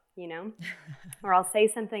know, or I'll say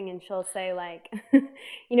something and she'll say like,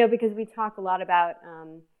 because we talk a lot about,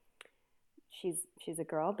 she's a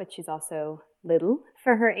girl, but she's also little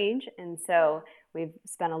for her age. And so we've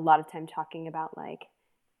spent a lot of time talking about like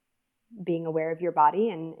being aware of your body,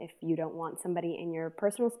 and if you don't want somebody in your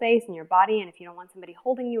personal space in your body, and if you don't want somebody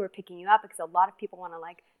holding you or picking you up, because a lot of people want to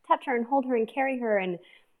like touch her and hold her and carry her, and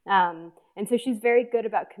so she's very good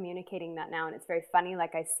about communicating that now. And it's very funny,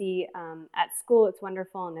 like I see at school, it's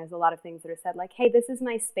wonderful, and there's a lot of things that are said like, hey, this is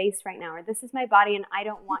my space right now, or this is my body and I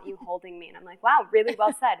don't want you holding me. And I'm like, wow, really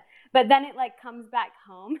well said. But then it like comes back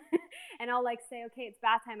home and I'll like say, okay, it's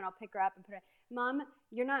bath time, and I'll pick her up and put her, Mom,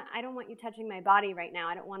 I don't want you touching my body right now.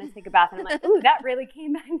 I don't want to take a bath. And I'm like, ooh, that really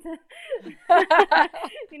came back to,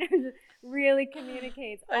 just really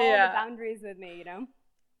communicates all the boundaries with me,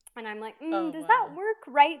 And I'm like, does that work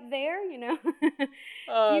right there? Do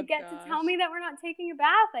you get to tell me that we're not taking a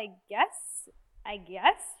bath? I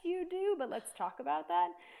guess you do, but let's talk about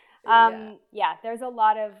that. There's a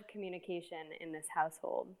lot of communication in this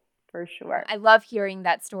household, for sure. I love hearing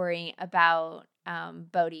that story about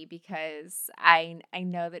Bodhi, because I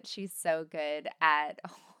know that she's so good at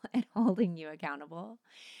holding you accountable.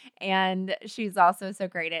 And she's also so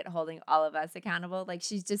great at holding all of us accountable. Like,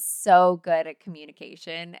 she's just so good at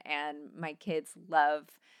communication, and my kids love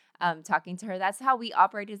talking to her. That's how we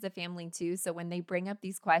operate as a family too. So when they bring up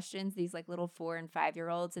these questions, these like little 4 and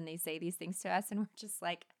 5-year-olds, and they say these things to us, and we're just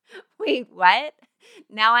like, wait, what?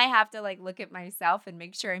 Now I have to like look at myself and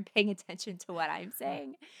make sure I'm paying attention to what I'm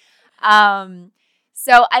saying.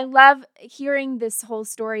 So I love hearing this whole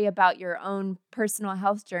story about your own personal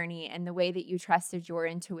health journey and the way that you trusted your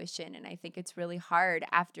intuition. And I think it's really hard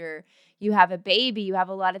after you have a baby. You have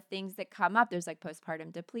a lot of things that come up. There's like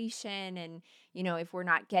postpartum depletion. And, if we're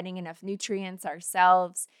not getting enough nutrients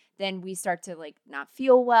ourselves, then we start to like not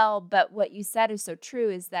feel well. But what you said is so true,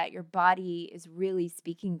 is that your body is really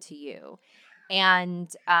speaking to you. And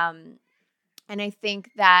I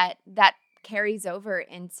think that carries over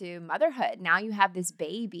into motherhood. Now you have this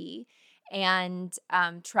baby, and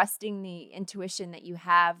trusting the intuition that you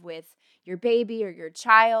have with your baby or your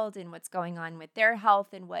child and what's going on with their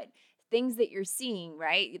health and what things that you're seeing,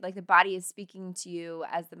 right? Like, the body is speaking to you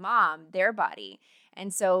as the mom, their body.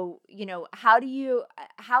 And so, how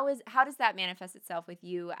does that manifest itself with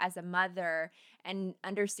you as a mother, and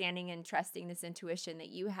understanding and trusting this intuition that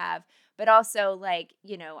you have? But also, like,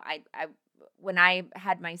 when I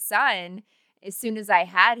had my son, as soon as I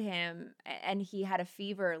had him and he had a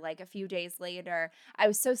fever, like a few days later, I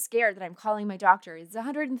was so scared that I'm calling my doctor. It's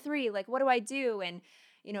 103. Like, what do I do? And,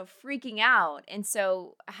 freaking out. And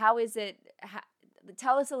so how is it,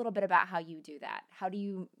 tell us a little bit about how you do that. How do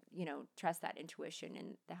you, trust that intuition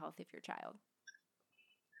and the health of your child?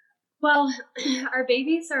 Well, our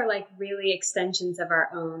babies are like really extensions of our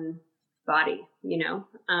own body,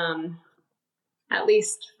 at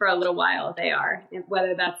least for a little while they are.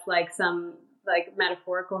 Whether that's like some like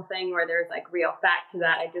metaphorical thing or there's like real fact to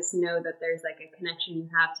that, I just know that there's like a connection you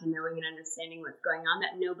have to knowing and understanding what's going on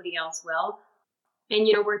that nobody else will. And,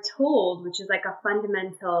 we're told, which is like a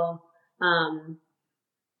fundamental, I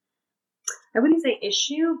wouldn't say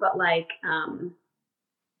issue, but like,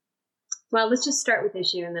 well, let's just start with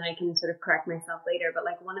issue and then I can sort of correct myself later. But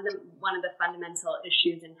like one of the fundamental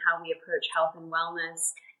issues in how we approach health and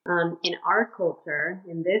wellness in our culture,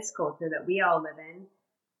 in this culture that we all live in,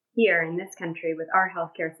 here in this country with our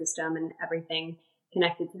healthcare system and everything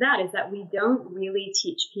connected to that is that we don't really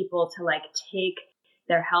teach people to like take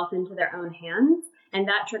their health into their own hands. And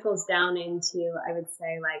that trickles down into, I would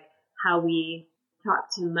say, like how we talk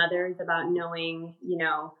to mothers about knowing, you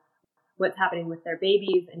know, what's happening with their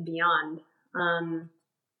babies and beyond.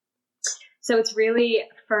 So it's really,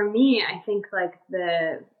 for me, I think like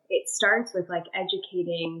it starts with like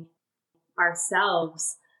educating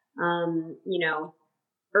ourselves, you know,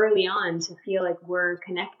 early on to feel like we're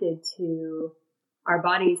connected to our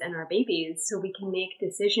bodies and our babies so we can make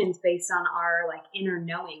decisions based on our like inner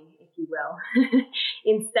knowing, if you will,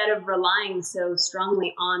 instead of relying so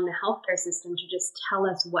strongly on the healthcare system to just tell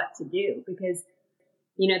us what to do. Because,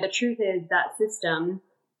 you know, the truth is that system,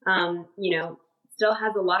 you know, still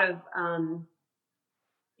has a lot of,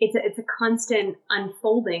 it's a constant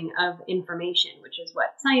unfolding of information, which is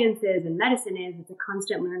what science is and medicine is. It's a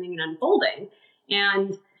constant learning and unfolding.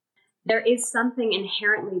 And there is something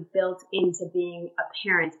inherently built into being a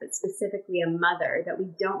parent, but specifically a mother, that we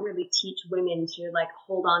don't really teach women to like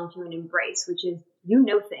hold on to and embrace, which is, you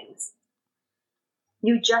know, things.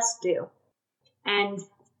 You just do. And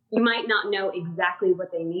you might not know exactly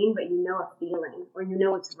what they mean, but you know a feeling, or you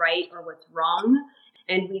know what's right or what's wrong.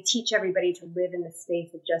 And we teach everybody to live in the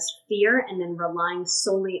space of just fear and then relying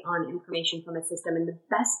solely on information from a system. And the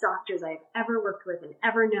best doctors I've ever worked with and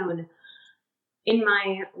ever known in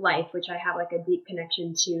my life, which I have like a deep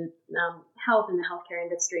connection to health and the healthcare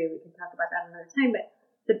industry, we can talk about that another time, but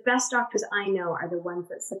the best doctors I know are the ones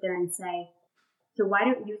that sit there and say, so why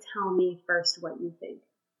don't you tell me first what you think?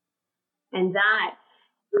 And that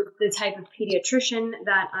is the type of pediatrician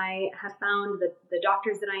that I have found, the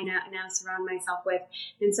doctors that I now surround myself with.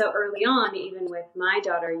 And so early on, even with my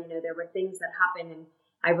daughter, you know, there were things that happened and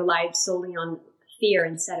I relied solely on fear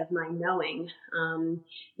instead of my knowing.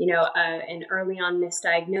 You know, an early on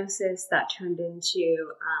misdiagnosis that turned into,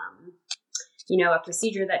 you know, a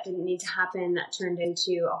procedure that didn't need to happen, that turned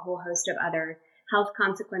into a whole host of other health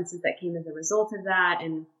consequences that came as a result of that.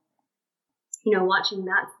 And, you know, watching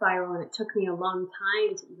that spiral, and it took me a long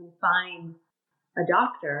time to even find a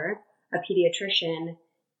doctor, a pediatrician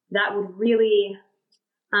that would really,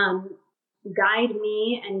 guide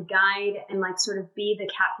me and like sort of be the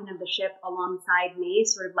captain of the ship alongside me,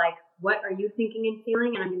 sort of like, what are you thinking and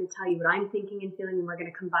feeling? And I'm going to tell you what I'm thinking and feeling, and we're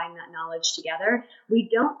going to combine that knowledge together. We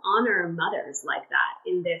don't honor mothers like that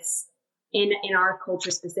in this, in our culture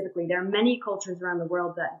specifically. There are many cultures around the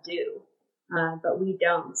world that do, but we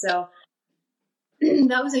don't. So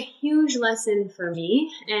that was a huge lesson for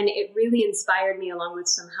me, and it really inspired me, along with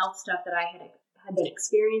some health stuff that I had been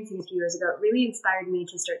experiencing a few years ago. It really inspired me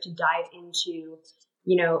to start to dive into,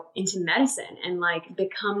 you know, into medicine and like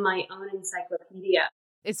become my own encyclopedia.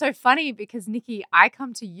 It's so funny because, Nikki, I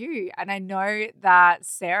come to you, and I know that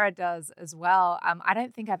Sarah does as well. I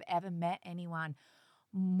don't think I've ever met anyone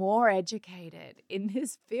more educated in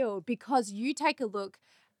this field, because you take a look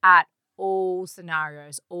at all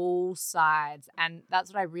scenarios, all sides. And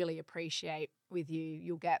that's what I really appreciate with you.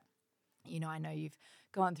 You'll get, you know, I know you've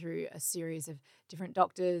gone through a series of different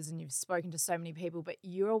doctors and you've spoken to so many people, but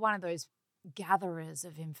you're one of those gatherers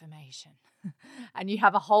of information and you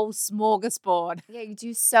have a whole smorgasbord. Yeah, you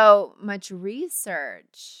do so much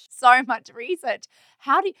research. So much research.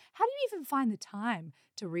 How do you even find the time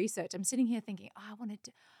to research? I'm sitting here thinking, oh, I want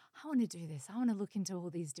to do this. I want to look into all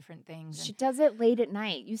these different things. She does it late at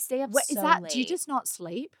night. You stay up so late. Do you just not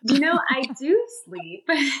sleep? You know, I do sleep.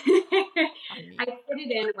 I fit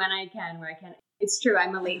it in when I can, where I can. It's true.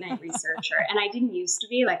 I'm a late night researcher, and I didn't used to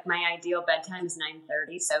be. Like, my ideal bedtime is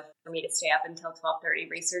 9:30. So for me to stay up until 12:30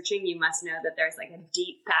 researching, you must know that there's like a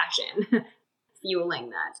deep passion fueling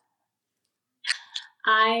that.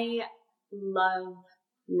 I love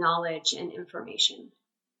knowledge and information.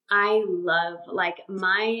 I love, like,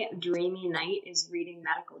 my dreamy night is reading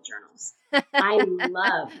medical journals. I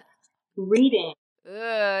love reading.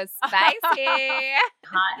 Ooh, spicy.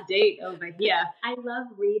 Hot date over here. I love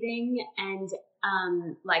reading and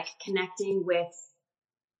like connecting with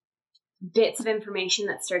bits of information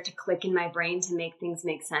that start to click in my brain to make things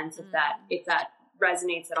make sense, if that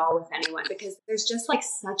resonates at all with anyone, because there's just like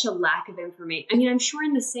such a lack of information. I mean, I'm sure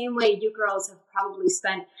in the same way you girls have probably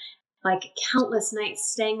spent like countless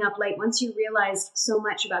nights staying up late once you realized so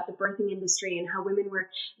much about the birthing industry and how women were,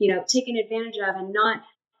 you know, taken advantage of and not,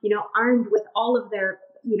 you know, armed with all of their,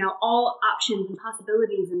 you know, all options and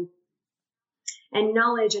possibilities and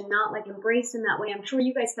knowledge, and not like embraced in that way. I'm sure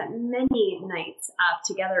you guys spent many nights up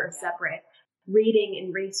together or separate, reading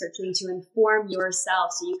and researching to inform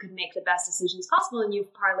yourself so you could make the best decisions possible. And you've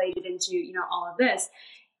parlayed it into, you know, all of this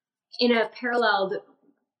in a paralleled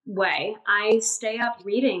way, I stay up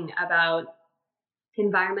reading about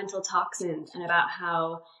environmental toxins and about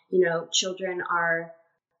how, children are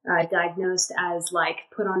diagnosed as like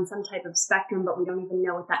put on some type of spectrum, but we don't even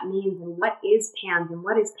know what that means, and what is PANS and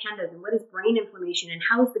what is PANDAS and what is brain inflammation and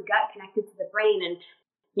how is the gut connected to the brain, and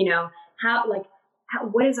how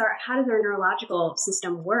does our neurological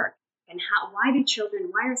system work, and why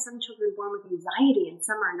are some children born with anxiety and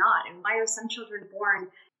some are not, and why are some children born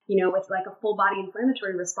with like a full body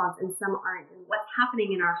inflammatory response and some aren't, and what's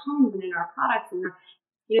happening in our homes and in our products, and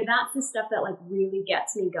that's the stuff that like really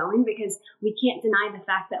gets me going, because we can't deny the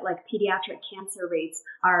fact that like pediatric cancer rates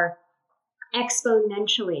are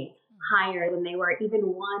exponentially higher than they were even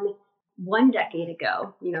one decade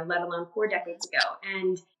ago, let alone 4 decades ago.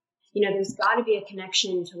 And, there's got to be a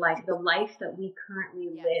connection to like the life that we currently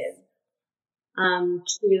live,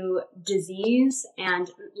 to disease and,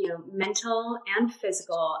 mental and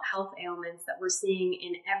physical health ailments that we're seeing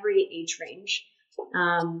in every age range.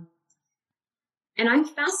 And I'm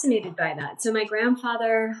fascinated by that. So my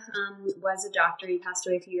grandfather was a doctor. He passed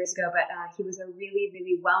away a few years ago, but he was a really,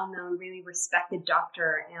 really well-known, really respected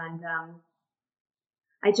doctor. And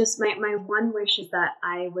my one wish is that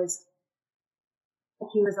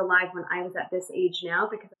he was alive when I was at this age now,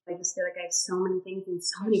 because I just feel like I have so many things and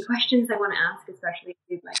so many questions I want to ask, especially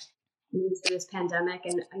like news for this pandemic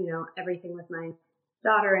and, everything with my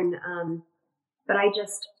daughter. And, but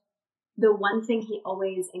the one thing he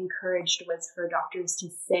always encouraged was for doctors to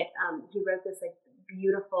sit. He wrote this like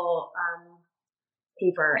beautiful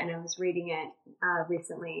paper, and I was reading it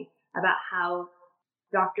recently, about how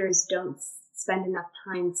doctors don't spend enough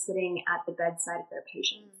time sitting at the bedside of their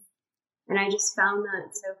patients. And I just found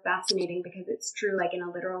that so fascinating, because it's true, like in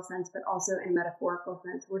a literal sense, but also in a metaphorical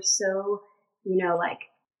sense. We're so, like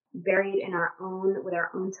buried in with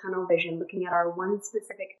our own tunnel vision, looking at our one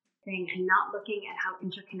specific thing and not looking at how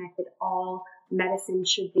interconnected all medicine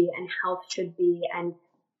should be and health should be. And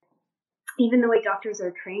even the way doctors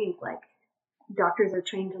are trained, like doctors are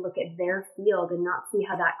trained to look at their field and not see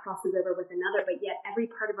how that crosses over with another, but yet every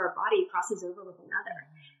part of our body crosses over with another.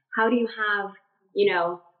 How do you have,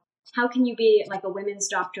 how can you be like a women's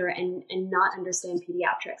doctor and not understand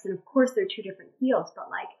pediatrics? And of course they're two different fields,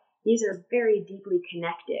 but like these are very deeply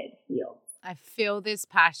connected fields. I feel this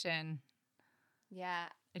passion. Yeah.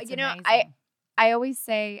 It's amazing. I always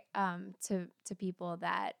say to people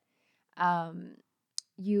that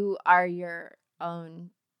you are your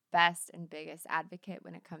own best and biggest advocate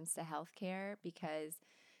when it comes to healthcare, because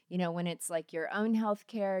when it's like your own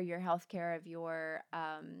healthcare of your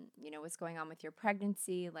what's going on with your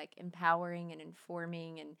pregnancy, like empowering and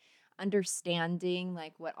informing and understanding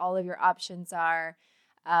like what all of your options are.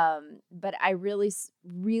 But I really,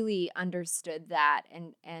 really understood that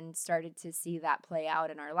and started to see that play out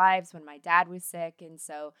in our lives when my dad was sick. And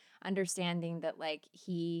so understanding that like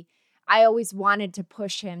I always wanted to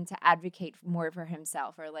push him to advocate more for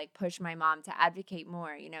himself, or like push my mom to advocate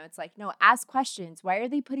more. It's like, no, ask questions. Why are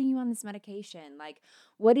they putting you on this medication? Like,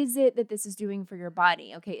 what is it that this is doing for your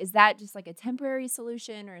body? Okay, is that just like a temporary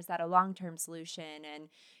solution, or is that a long-term solution? And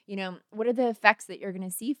what are the effects that you're going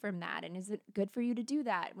to see from that? And is it good for you to do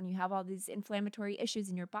that when you have all these inflammatory issues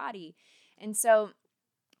in your body? And so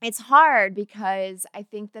it's hard, because I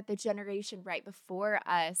think that the generation right before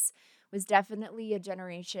us was definitely a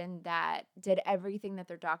generation that did everything that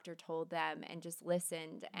their doctor told them and just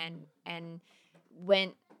listened and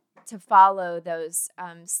went to follow those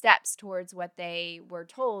steps towards what they were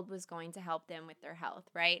told was going to help them with their health,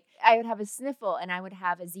 right? I would have a sniffle and I would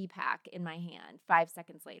have a Z-Pack in my hand 5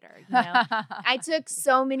 seconds later, I took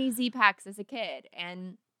so many Z-Packs as a kid,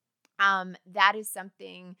 and that is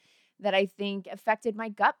something that I think affected my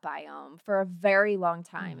gut biome for a very long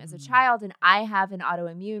time as a child. And I have an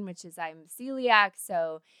autoimmune, which is I'm celiac.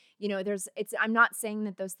 So, I'm not saying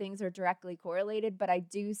that those things are directly correlated, but I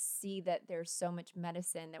do see that there's so much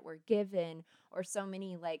medicine that we're given, or so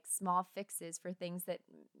many like small fixes for things that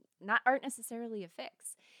aren't necessarily a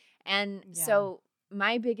fix. And so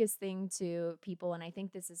my biggest thing to people, and I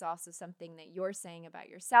think this is also something that you're saying about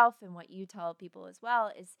yourself and what you tell people as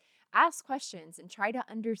well, is ask questions and try to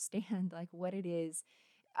understand like what it is,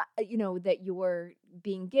 that you're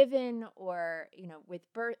being given, or, with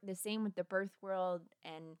birth, the same with the birth world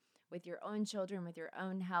and with your own children, with your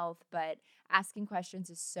own health. But asking questions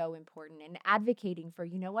is so important, and advocating for,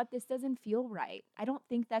 this doesn't feel right. I don't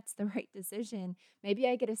think that's the right decision. Maybe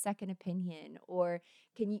I get a second opinion, or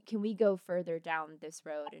can we go further down this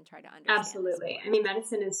road and try to understand? Absolutely. I mean,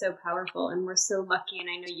 medicine is so powerful, and we're so lucky. And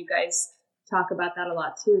I know you guys talk about that a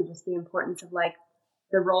lot too, just the importance of like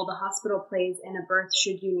the role the hospital plays in a birth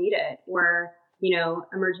should you need it, or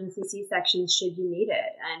emergency C-sections should you need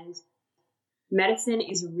it. And medicine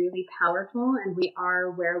is really powerful, and we are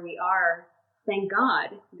where we are, thank God,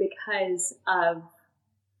 because of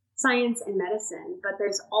science and medicine. But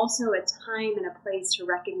there's also a time and a place to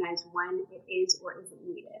recognize when it is or isn't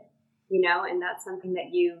needed, and that's something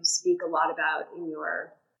that you speak a lot about in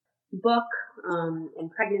your book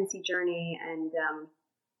and pregnancy journey. And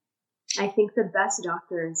I think the best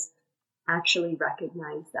doctors actually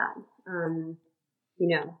recognize that.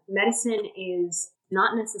 Medicine is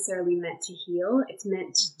not necessarily meant to heal, it's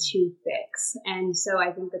meant to fix. And so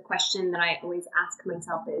I think the question that I always ask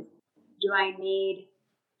myself is, do I need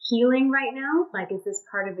healing right now? Like, is this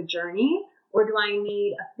part of a journey? Or do I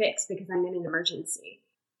need a fix because I'm in an emergency?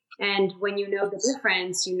 And when you know the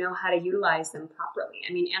difference, you know how to utilize them properly.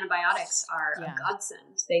 I mean, antibiotics are a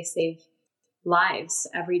godsend. They save lives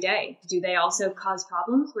every day. Do they also cause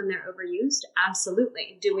problems when they're overused?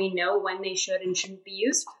 Absolutely. Do we know when they should and shouldn't be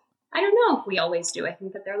used? I don't know if we always do. I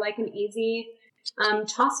think that they're like an easy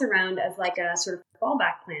toss around as like a sort of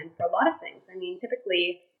fallback plan for a lot of things. I mean,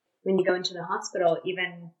 typically when you go into the hospital,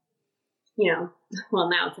 even, well,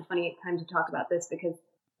 now it's a funny time to talk about this because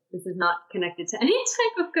this is not connected to any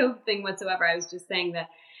type of COVID thing whatsoever. I was just saying that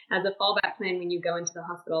as a fallback plan, when you go into the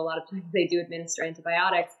hospital, a lot of times they do administer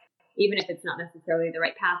antibiotics, even if it's not necessarily the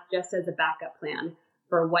right path, just as a backup plan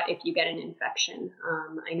for what if you get an infection.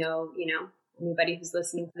 I know, anybody who's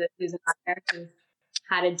listening to this who's who's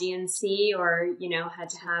had a DNC or, had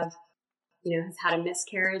to have, has had a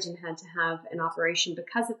miscarriage and had to have an operation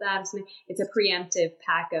because of that. It's a preemptive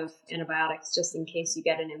pack of antibiotics just in case you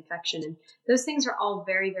get an infection. And those things are all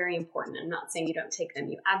very, very important. I'm not saying you don't take them.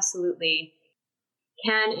 You absolutely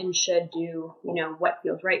can and should do, what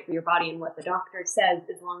feels right for your body and what the doctor says,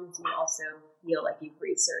 as long as you also feel like you've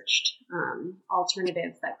researched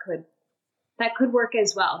alternatives that could work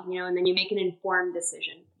as well, and then you make an informed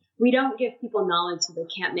decision. We don't give people knowledge so they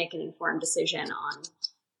can't make an informed decision on,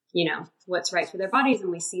 what's right for their bodies.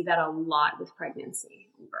 And we see that a lot with pregnancy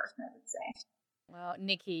and birth, I would say. Well,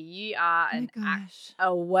 Nikki, you are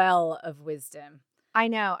a well of wisdom. I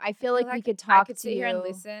know. I feel like we could talk to you. I could sit here and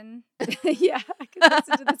listen. Yeah, I could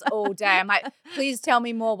listen to this all day. I'm like, please tell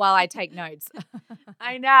me more while I take notes.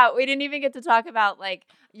 I know. We didn't even get to talk about like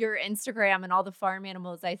your Instagram and all the farm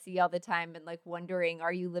animals I see all the time and like wondering,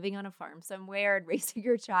 are you living on a farm somewhere and raising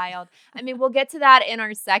your child? I mean, we'll get to that in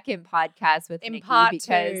our second podcast with Nikki. Part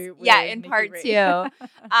two. Yeah, in part two.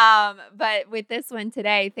 But with this one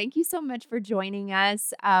today, thank you so much for joining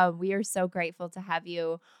us. We are so grateful to have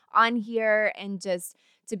you on here and just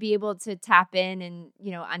to be able to tap in and,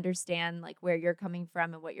 understand like where you're coming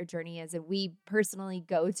from and what your journey is. And we personally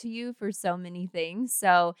go to you for so many things.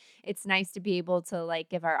 So it's nice to be able to like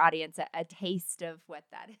give our audience a taste of what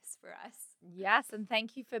that is for us. Yes. And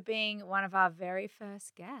thank you for being one of our very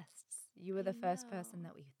first guests. You were the first person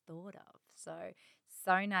that we thought of. So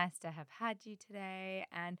nice to have had you today.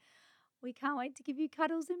 And we can't wait to give you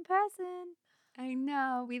cuddles in person. I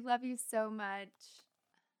know. We love you so much.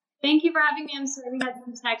 Thank you for having me. I'm sorry we had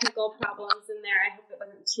some technical problems in there. I hope it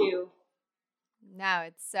wasn't too. No,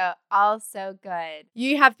 it's all so good.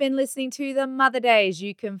 You have been listening to The Mother Days.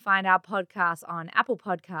 You can find our podcast on Apple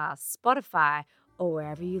Podcasts, Spotify, or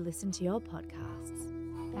wherever you listen to your podcasts.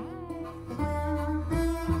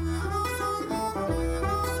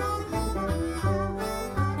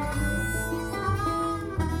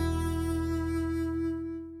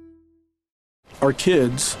 Our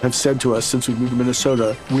kids have said to us since we moved to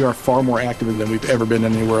Minnesota, we are far more active than we've ever been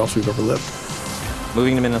anywhere else we've ever lived.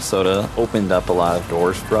 Moving to Minnesota opened up a lot of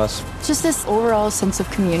doors for us. Just this overall sense of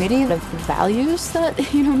community, of values that,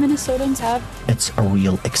 Minnesotans have. It's a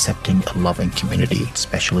real accepting, loving community,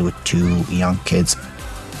 especially with 2 young kids.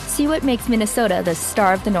 See what makes Minnesota the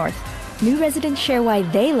star of the North. New residents share why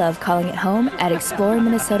they love calling it home at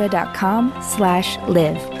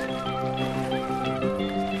exploreminnesota.com/live.